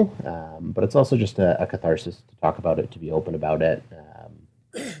people. But it's also just a catharsis to talk about it, to be open about it,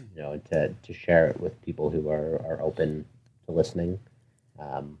 you know, and to share it with people who are open to listening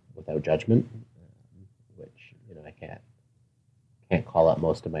without judgment, which, you know, I can't call up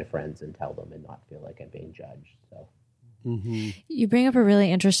most of my friends and tell them and not feel like I'm being judged. So you bring up a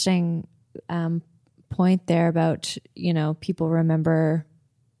really interesting point there about, you know, people remember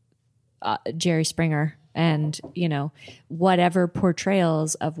Jerry Springer and, you know, whatever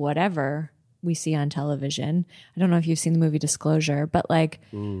portrayals of whatever we see on television. I don't know if you've seen the movie Disclosure, but like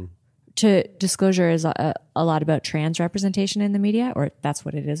Disclosure is a lot about trans representation in the media, or that's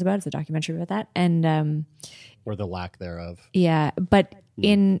what it is about. It's a documentary about that. And Or the lack thereof. yeah, but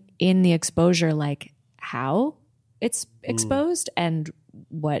in the exposure, like how it's exposed and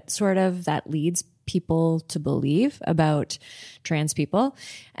what sort of that leads people to believe about trans people.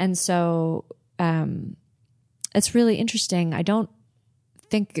 And so it's really interesting. I don't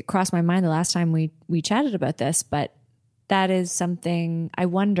think it crossed my mind the last time we chatted about this, but that is something I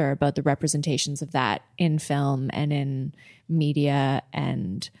wonder about, the representations of that in film and in media,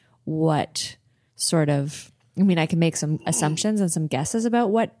 and what sort of, I mean, I can make some assumptions and some guesses about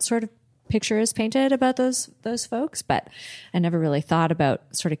what sort of picture is painted about those folks, but I never really thought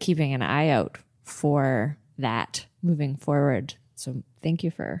about sort of keeping an eye out for that moving forward. So thank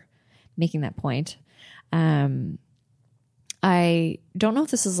you for making that point. I don't know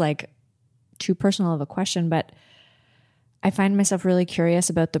if this is like too personal of a question, but I find myself really curious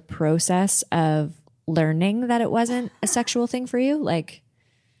about the process of learning that it wasn't a sexual thing for you. Like,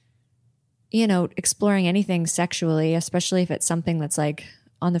 you know, exploring anything sexually, especially if it's something that's like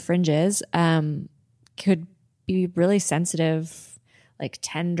on the fringes, could be really sensitive, like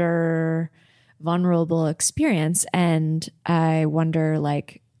tender, vulnerable experience. And I wonder,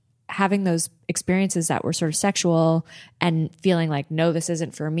 like, having those experiences that were sort of sexual and feeling like, no, this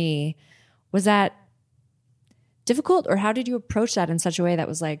isn't for me, was that difficult? Or how did you approach that in such a way that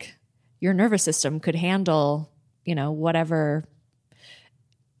was like your nervous system could handle, you know, whatever,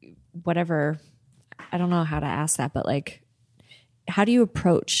 I don't know how to ask that, but like, how do you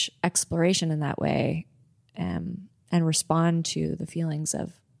approach exploration in that way, and respond to the feelings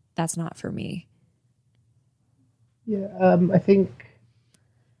of that's not for me? yeah, I think,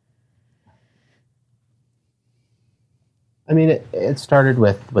 I mean, it started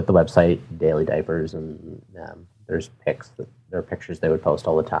with the website Daily Diapers, and there's there are pictures they would post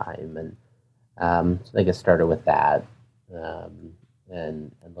all the time, and so I guess started with that,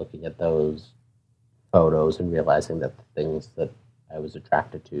 and looking at those photos and realizing that the things that I was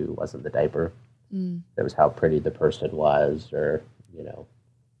attracted to wasn't the diaper. It was how pretty the person was, or, you know,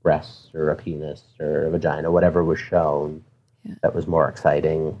 breasts or a penis or a vagina, whatever was shown, that was more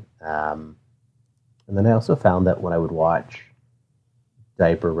exciting. And then I also found that when I would watch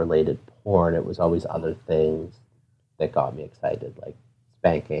diaper-related porn, it was always other things that got me excited, like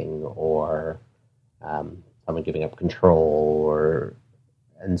spanking or someone giving up control,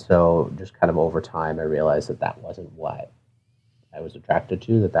 and so just kind of over time, I realized that wasn't what I was attracted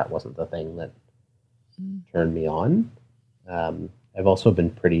to, that wasn't the thing that turned me on. I've also been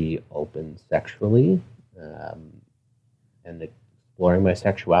pretty open sexually, and exploring my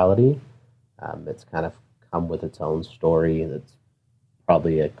sexuality. It's kind of come with its own story, and it's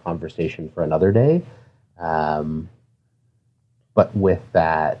probably a conversation for another day. But with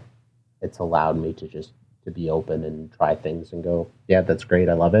that, it's allowed me to be open and try things and go, yeah, that's great,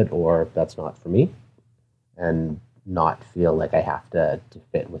 I love it, or that's not for me, and not feel like I have to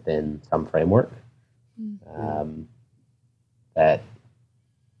fit within some framework. That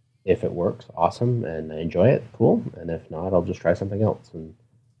if it works, awesome, and I enjoy it, cool, and if not, I'll just try something else. And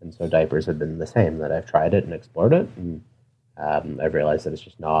so diapers have been the same, that I've tried it and explored it, and I've realized that it's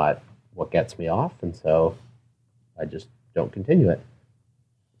just not what gets me off, and so I just don't continue it.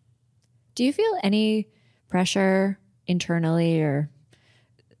 Do you feel any pressure internally or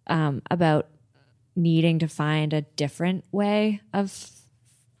about needing to find a different way of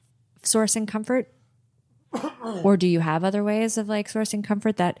sourcing comfort? Or do you have other ways of like sourcing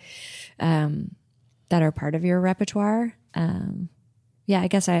comfort that that are part of your repertoire? I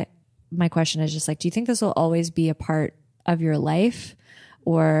guess my question is just like, do you think this will always be a part of your life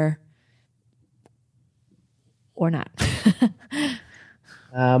or not?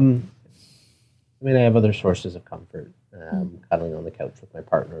 I mean, I have other sources of comfort. Cuddling on the couch with my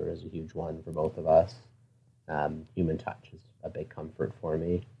partner is a huge one for both of us. Human touch is a big comfort for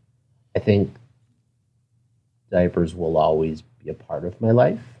me. I think diapers will always be a part of my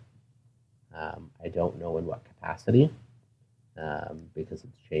life. I don't know in what capacity, because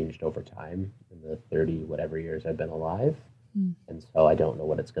it's changed over time in the 30 whatever years I've been alive. And so I don't know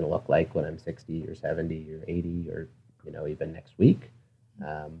what it's going to look like when I'm 60 or 70 or 80 or, even next week.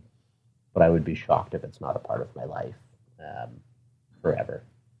 But I would be shocked if it's not a part of my life forever.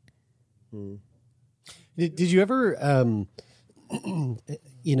 Did you ever,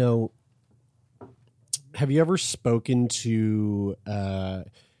 have you ever spoken to,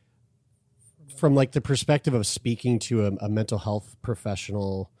 from like the perspective of speaking to a mental health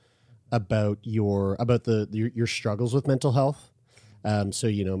professional about your struggles with mental health? So,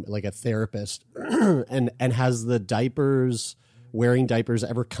 like a therapist and has the wearing diapers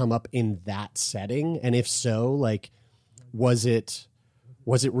ever come up in that setting? And if so, like, was it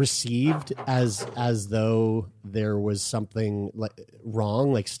received as though there was something like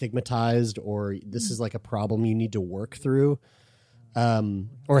wrong, like stigmatized, or this is like a problem you need to work through?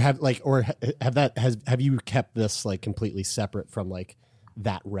 Or have you kept this like completely separate from like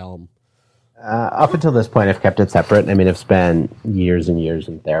that realm? Up until this point, I've kept it separate. I mean, I've spent years and years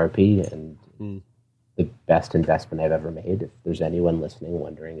in therapy, and the best investment I've ever made. If there's anyone listening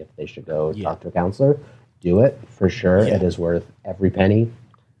wondering if they should go talk to a counselor, do it for sure. Yeah. It is worth every penny.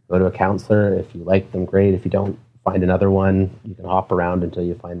 Go to a counselor. If you like them, great. If you don't, find another one. You can hop around until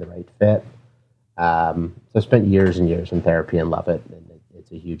you find the right fit. So I spent years and years in therapy and love it. And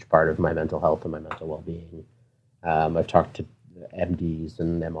it's a huge part of my mental health and my mental well-being. I've talked to MDs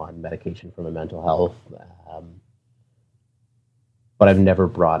and I'm on medication for my mental health. But I've never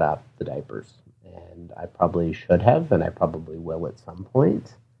brought up the diapers. And I probably should have, and I probably will at some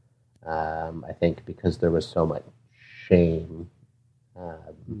point. I think because there was so much shame.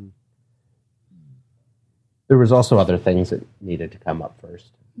 There was also other things that needed to come up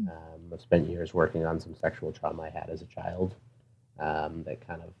first. I've spent years working on some sexual trauma I had as a child that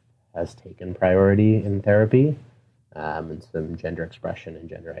kind of has taken priority in therapy, and some gender expression and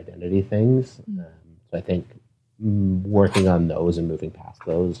gender identity things. So I think working on those and moving past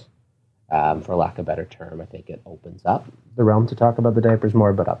those, for lack of a better term, I think it opens up the realm to talk about the diapers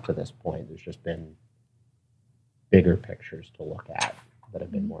more. But up to this point, there's just been bigger pictures to look at that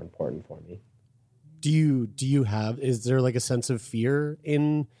have been more important for me. Is there like a sense of fear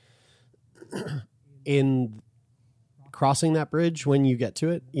in crossing that bridge when you get to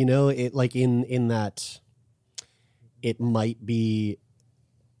it? It like in that it might be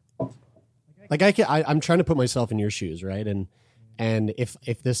like I'm trying to put myself in your shoes, right? And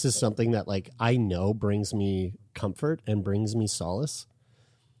if this is something that like I know brings me comfort and brings me solace,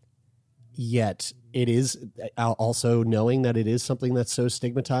 yet it is also knowing that it is something that's so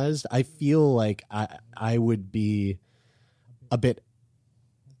stigmatized, I feel like I would be a bit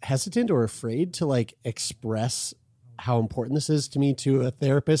hesitant or afraid to like express how important this is to me to a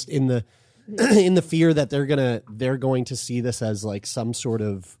therapist in the fear that they're going to see this as like some sort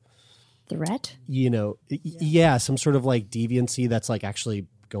of threat, some sort of like deviancy that's like actually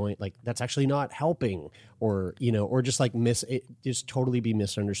going, like that's actually not helping, or or just like just totally be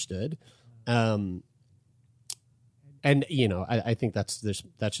misunderstood. And I think that's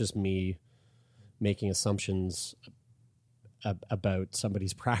just me making assumptions about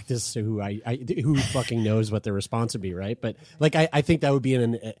somebody's practice who who fucking knows what their response would be, right? But like I think that would be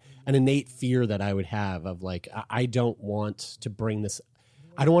an innate fear that I would have of like I don't want to bring this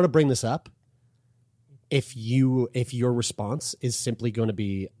up if your response is simply going to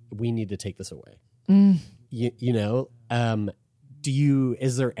be we need to take this away.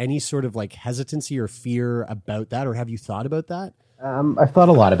 Is there any sort of like hesitancy or fear about that, or have you thought about that? I've thought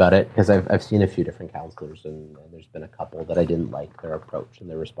a lot about it because I've seen a few different counselors, and there's been a couple that I didn't like their approach and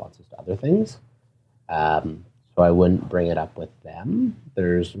their responses to other things. So I wouldn't bring it up with them.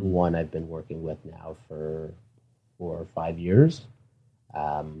 There's one I've been working with now for 4 or 5 years,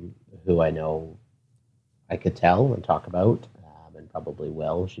 who I know I could tell and talk about, and probably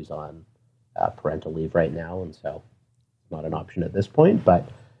will. She's on parental leave right now, and so it's not an option at this point. But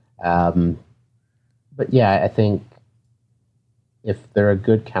But yeah, I think if they're a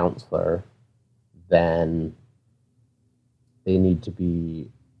good counselor, then they need to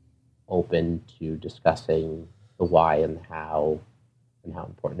be open to discussing the why and how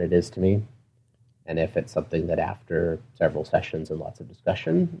important it is to me. And if it's something that after several sessions and lots of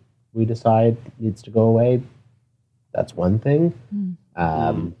discussion, we decide needs to go away, that's one thing.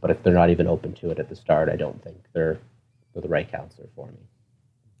 But if they're not even open to it at the start, I don't think they're the right counselor for me.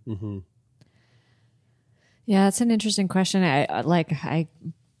 Mm-hmm. Yeah, that's an interesting question. I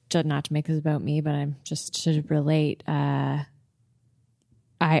not to make this about me, but I'm just to relate. I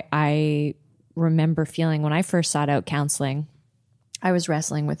remember feeling when I first sought out counseling, I was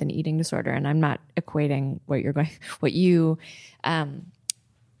wrestling with an eating disorder, and I'm not equating what you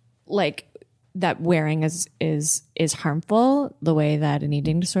like that wearing is harmful the way that an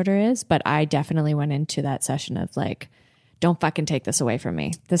eating disorder is. But I definitely went into that session of like, don't fucking take this away from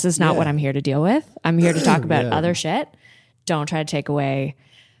me. This is not what I'm here to deal with. I'm here to talk about other shit. Don't try to take away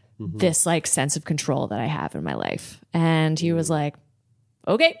this like sense of control that I have in my life. And he was like,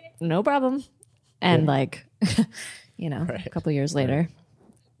 okay, no problem. And like, a couple of years later.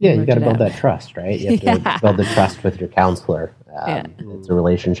 Yeah, you got to build that trust, right? You have to build the trust with your counselor. It's a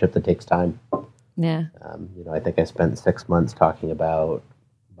relationship that takes time. Yeah. I think I spent 6 months talking about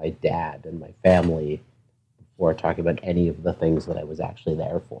my dad and my family before talking about any of the things that I was actually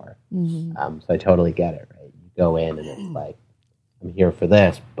there for. So I totally get it, right? You go in and it's like, I'm here for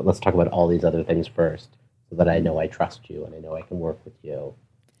this, but let's talk about all these other things first so that I know I trust you and I know I can work with you.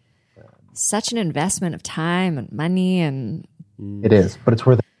 Such an investment of time and money and... It is, but it's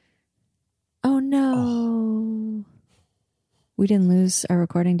worth it. Oh, no. We didn't lose our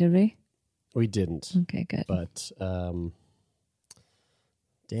recording, did we? We didn't. Okay, good. But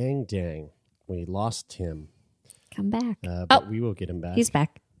dang. We lost Tim. Come back. But we will get him back. He's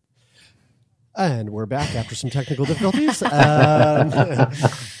back. And we're back after some technical difficulties. One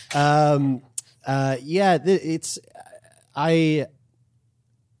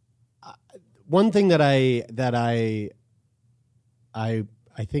thing that I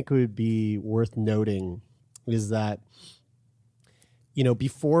think would be worth noting is that,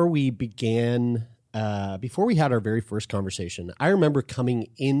 before we had our very first conversation, I remember coming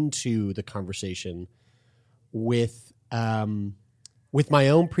into the conversation with my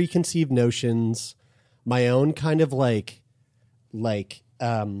own preconceived notions, my own kind of not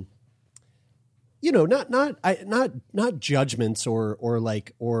judgments or I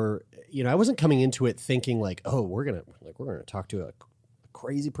wasn't coming into it thinking like, oh, we're gonna talk to a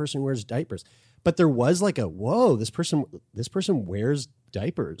crazy person who wears diapers, but there was like whoa, this person wears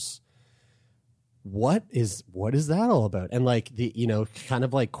diapers. What is that all about? And like the kind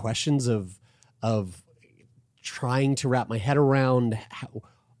of like questions of trying to wrap my head around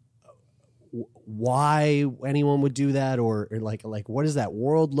why anyone would do that, or like what does that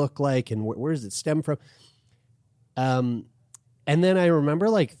world look like, and where does it stem from? And then I remember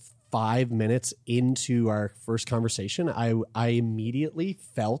like 5 minutes into our first conversation, I immediately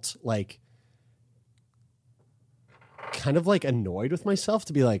felt like kind of like annoyed with myself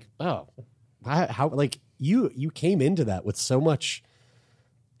to be like, oh, how like you came into that with so much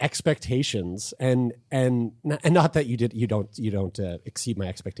expectations and not that you don't exceed my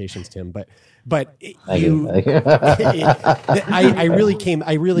expectations, Tim, but I really came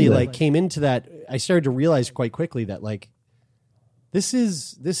into that. I started to realize quite quickly that like this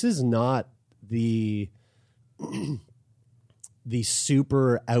is not the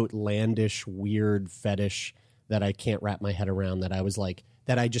super outlandish weird fetish that I can't wrap my head around, that I was like,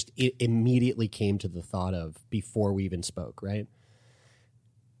 that I just immediately came to the thought of before we even spoke, right?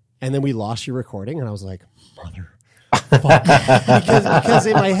 And then we lost your recording, and I was like, mother fuck. because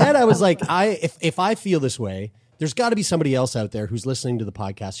in my head I was like, if I feel this way, there's got to be somebody else out there who's listening to the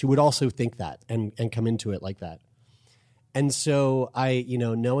podcast who would also think that and come into it like that. And so I,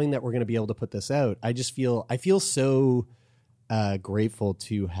 knowing that we're going to be able to put this out, I feel so grateful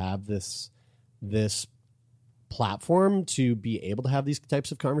to have this platform to be able to have these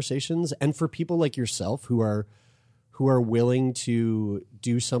types of conversations, and for people like yourself who are willing to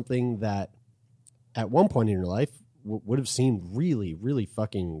do something that at one point in your life would have seemed really, really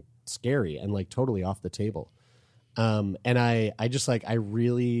fucking scary and like totally off the table. And I just like, I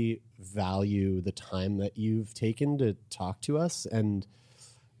really value the time that you've taken to talk to us. And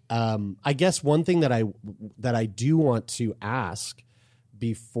I guess one thing that I do want to ask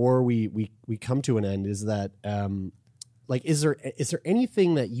before we come to an end is that like, is there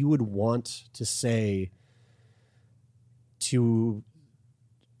anything that you would want to say, to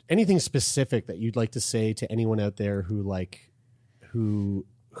anything specific that you'd like to say to anyone out there who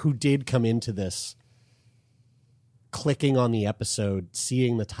did come into this clicking on the episode,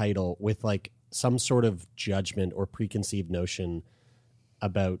 seeing the title with like some sort of judgment or preconceived notion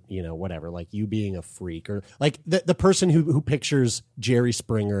about, you know, whatever, like you being a freak, or like the person who pictures Jerry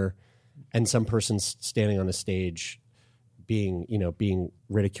Springer and some person standing on a stage being, you know, being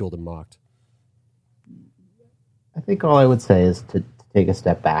ridiculed and mocked. I think all I would say is to take a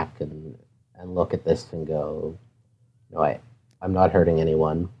step back and look at this and go, no, I'm not hurting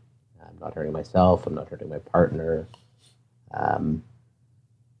anyone. I'm not hurting myself. I'm not hurting my partner.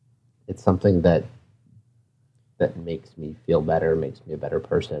 It's something that makes me feel better, makes me a better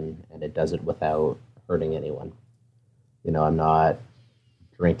person, and it does it without hurting anyone. You know, I'm not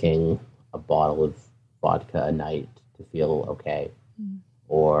drinking a bottle of vodka a night to feel okay.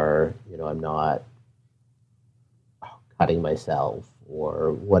 Or, you know, I'm not cutting myself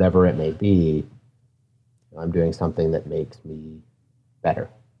or whatever it may be. I'm doing something that makes me better.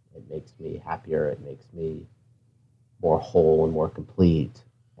 It makes me happier. It makes me more whole and more complete.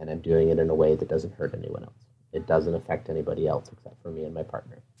 And I'm doing it in a way that doesn't hurt anyone else. It doesn't affect anybody else except for me and my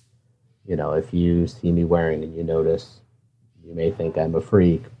partner. You know, if you see me wearing and you notice, you may think I'm a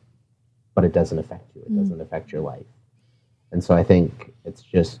freak, but it doesn't affect you. It doesn't affect your life. And so I think it's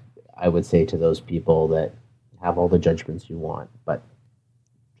just, I would say to those people that have all the judgments you want, but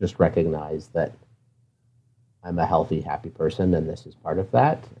just recognize that I'm a healthy, happy person, and this is part of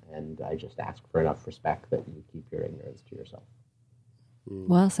that. And I just ask for enough respect that you keep your ignorance to yourself.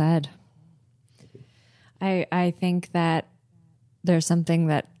 Well said. I think that there's something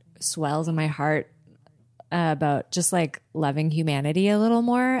that swells in my heart about just like loving humanity a little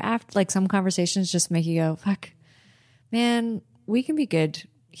more after, like, some conversations just make you go, fuck, man, we can be good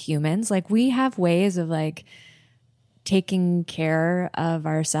humans. Like, we have ways of like taking care of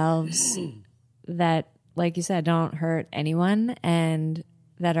ourselves that, like you said, don't hurt anyone, and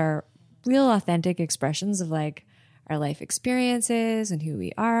that are real authentic expressions of like our life experiences and who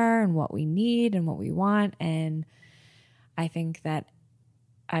we are and what we need and what we want. And I think that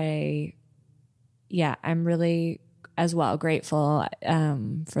I'm really as well grateful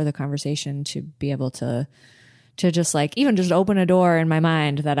for the conversation, to be able to just like even just open a door in my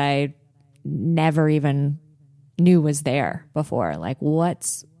mind that I never even knew was there before. Like,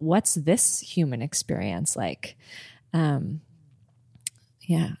 what's this human experience like? Yeah,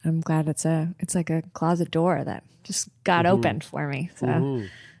 I'm glad it's like a closet door that just got opened for me. So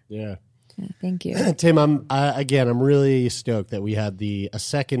Yeah, thank you, Tim. I'm really stoked that we had a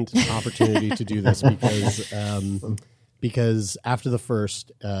second opportunity to do this because after the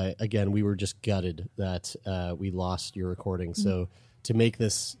first, again, we were just gutted that we lost your recording. So to make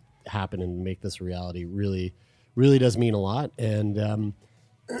this happen and make this a reality really, really does mean a lot. And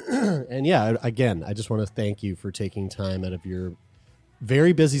and yeah, again, I just want to thank you for taking time out of your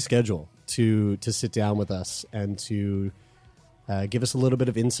very busy schedule to sit down with us and to give us a little bit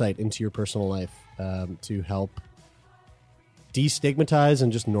of insight into your personal life, to help destigmatize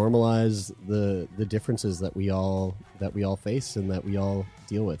and just normalize the differences that we all face and that we all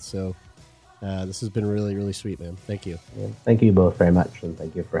deal with. So this has been really, really sweet, man. Thank you. Yeah, thank you both very much, and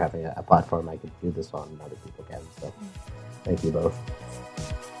thank you for having a platform I could do this on and other people can. So thank you both.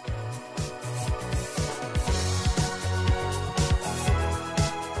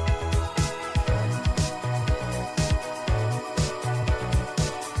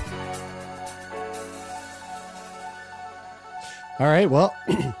 All right, well,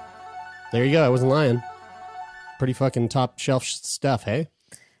 there you go. I wasn't lying. Pretty fucking top shelf stuff, hey?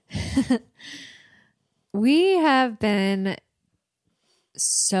 We have been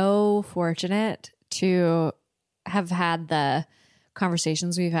so fortunate to have had the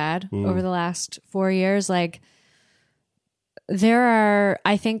conversations we've had over the last 4 years. Like, there are,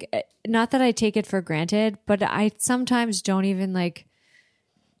 I think, not that I take it for granted, but I sometimes don't even like,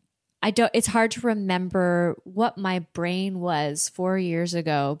 it's hard to remember what my brain was 4 years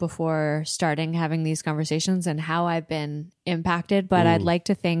ago before starting having these conversations and how I've been impacted. But I'd like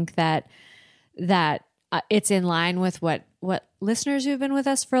to think that it's in line with what listeners who've been with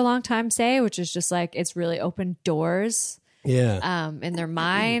us for a long time say, which is just like, it's really opened doors in their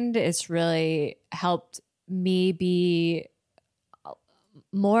mind. It's really helped me be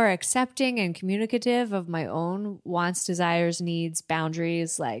more accepting and communicative of my own wants, desires, needs,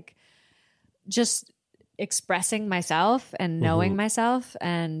 boundaries, like just expressing myself and knowing myself.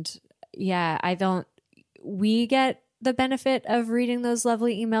 And yeah, we get the benefit of reading those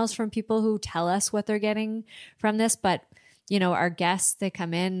lovely emails from people who tell us what they're getting from this. But, you know, our guests, they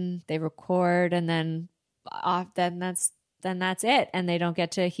come in, they record, and then that's it. And they don't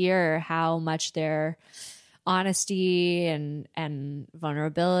get to hear how much their honesty and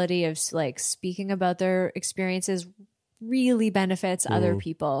vulnerability of like speaking about their experiences really benefits other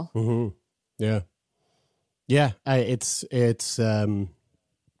people. Mm-hmm. Yeah. Yeah. It's a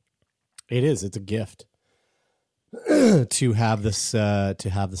gift to have this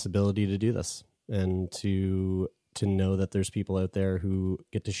ability to do this and to know that there's people out there who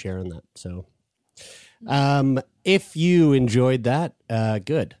get to share in that. So, if you enjoyed that,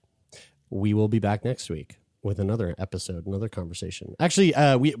 good. We will be back next week with another episode, another conversation. Actually,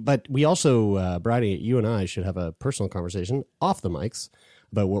 we also, Bridie, you and I should have a personal conversation off the mics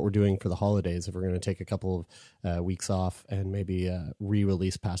about what we're doing for the holidays, if we're going to take a couple of weeks off and maybe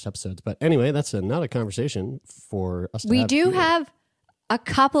re-release past episodes. But anyway, that's not a conversation for us to have. We do have a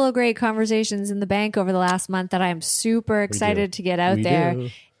couple of great conversations in the bank over the last month that I'm super excited to get out there.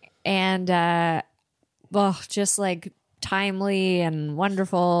 And, just like timely and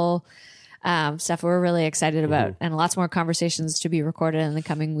wonderful stuff we're really excited about. And lots more conversations to be recorded in the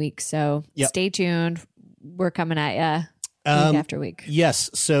coming weeks. So stay tuned. We're coming at you. Week after week. Yes.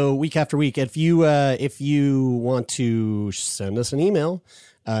 So week after week. If you want to send us an email,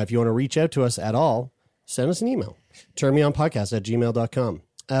 if you want to reach out to us at all, send us an email. turnmeonpodcast@gmail.com.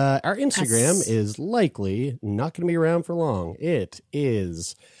 Our Instagram is likely not going to be around for long. It's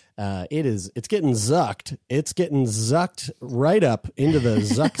getting zucked. It's getting zucked right up into the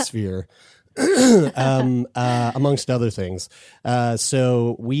Zuck sphere. Amongst other things.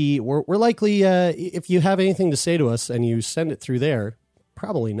 So we're likely, if you have anything to say to us and you send it through there,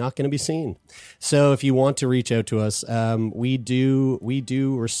 probably not going to be seen. So if you want to reach out to us, we do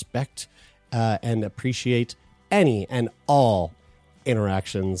respect and appreciate any and all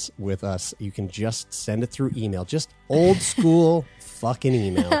interactions with us. You can just send it through email, just old school fucking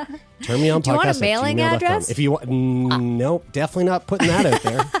email. Turn me on podcast. Do you want a mailing address? If you want, nope, definitely not putting that out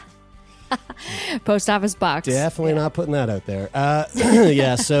there. Post office box. Definitely not putting that out there.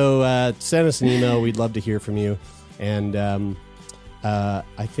 So send us an email. We'd love to hear from you. And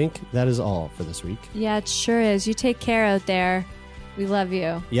I think that is all for this week. Yeah, it sure is. You take care out there. We love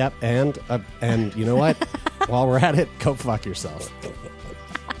you. Yep. And you know what? While we're at it, go fuck yourself.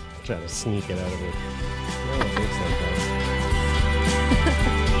 Try to sneak it out of me. I don't think so, guys.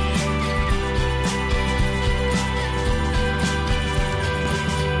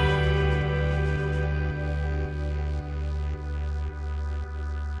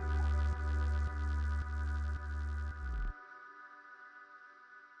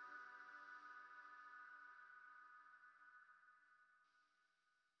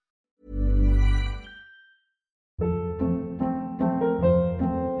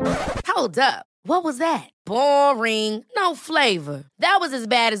 Hold up. What was that? Boring. No flavor. That was as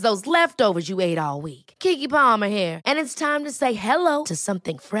bad as those leftovers you ate all week. Keke Palmer here. And it's time to say hello to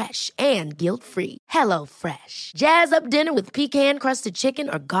something fresh and guilt-free. Hello Fresh. Jazz up dinner with pecan-crusted chicken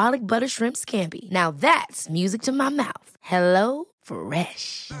or garlic butter shrimp scampi. Now that's music to my mouth. Hello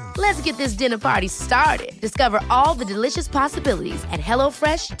Fresh. Let's get this dinner party started. Discover all the delicious possibilities at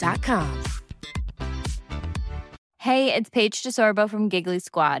HelloFresh.com. Hey, it's Paige DeSorbo from Giggly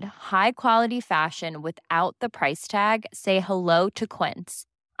Squad. High quality fashion without the price tag. Say hello to Quince.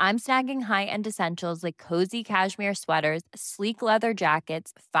 I'm snagging high-end essentials like cozy cashmere sweaters, sleek leather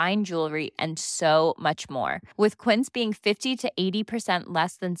jackets, fine jewelry, and so much more. With Quince being 50 to 80%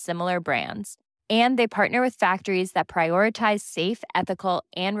 less than similar brands. And they partner with factories that prioritize safe, ethical,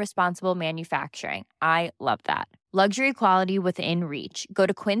 and responsible manufacturing. I love that. Luxury quality within reach. Go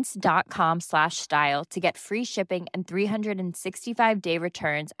to quince.com/style to get free shipping and 365-day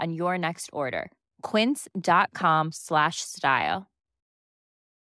returns on your next order. Quince.com/style.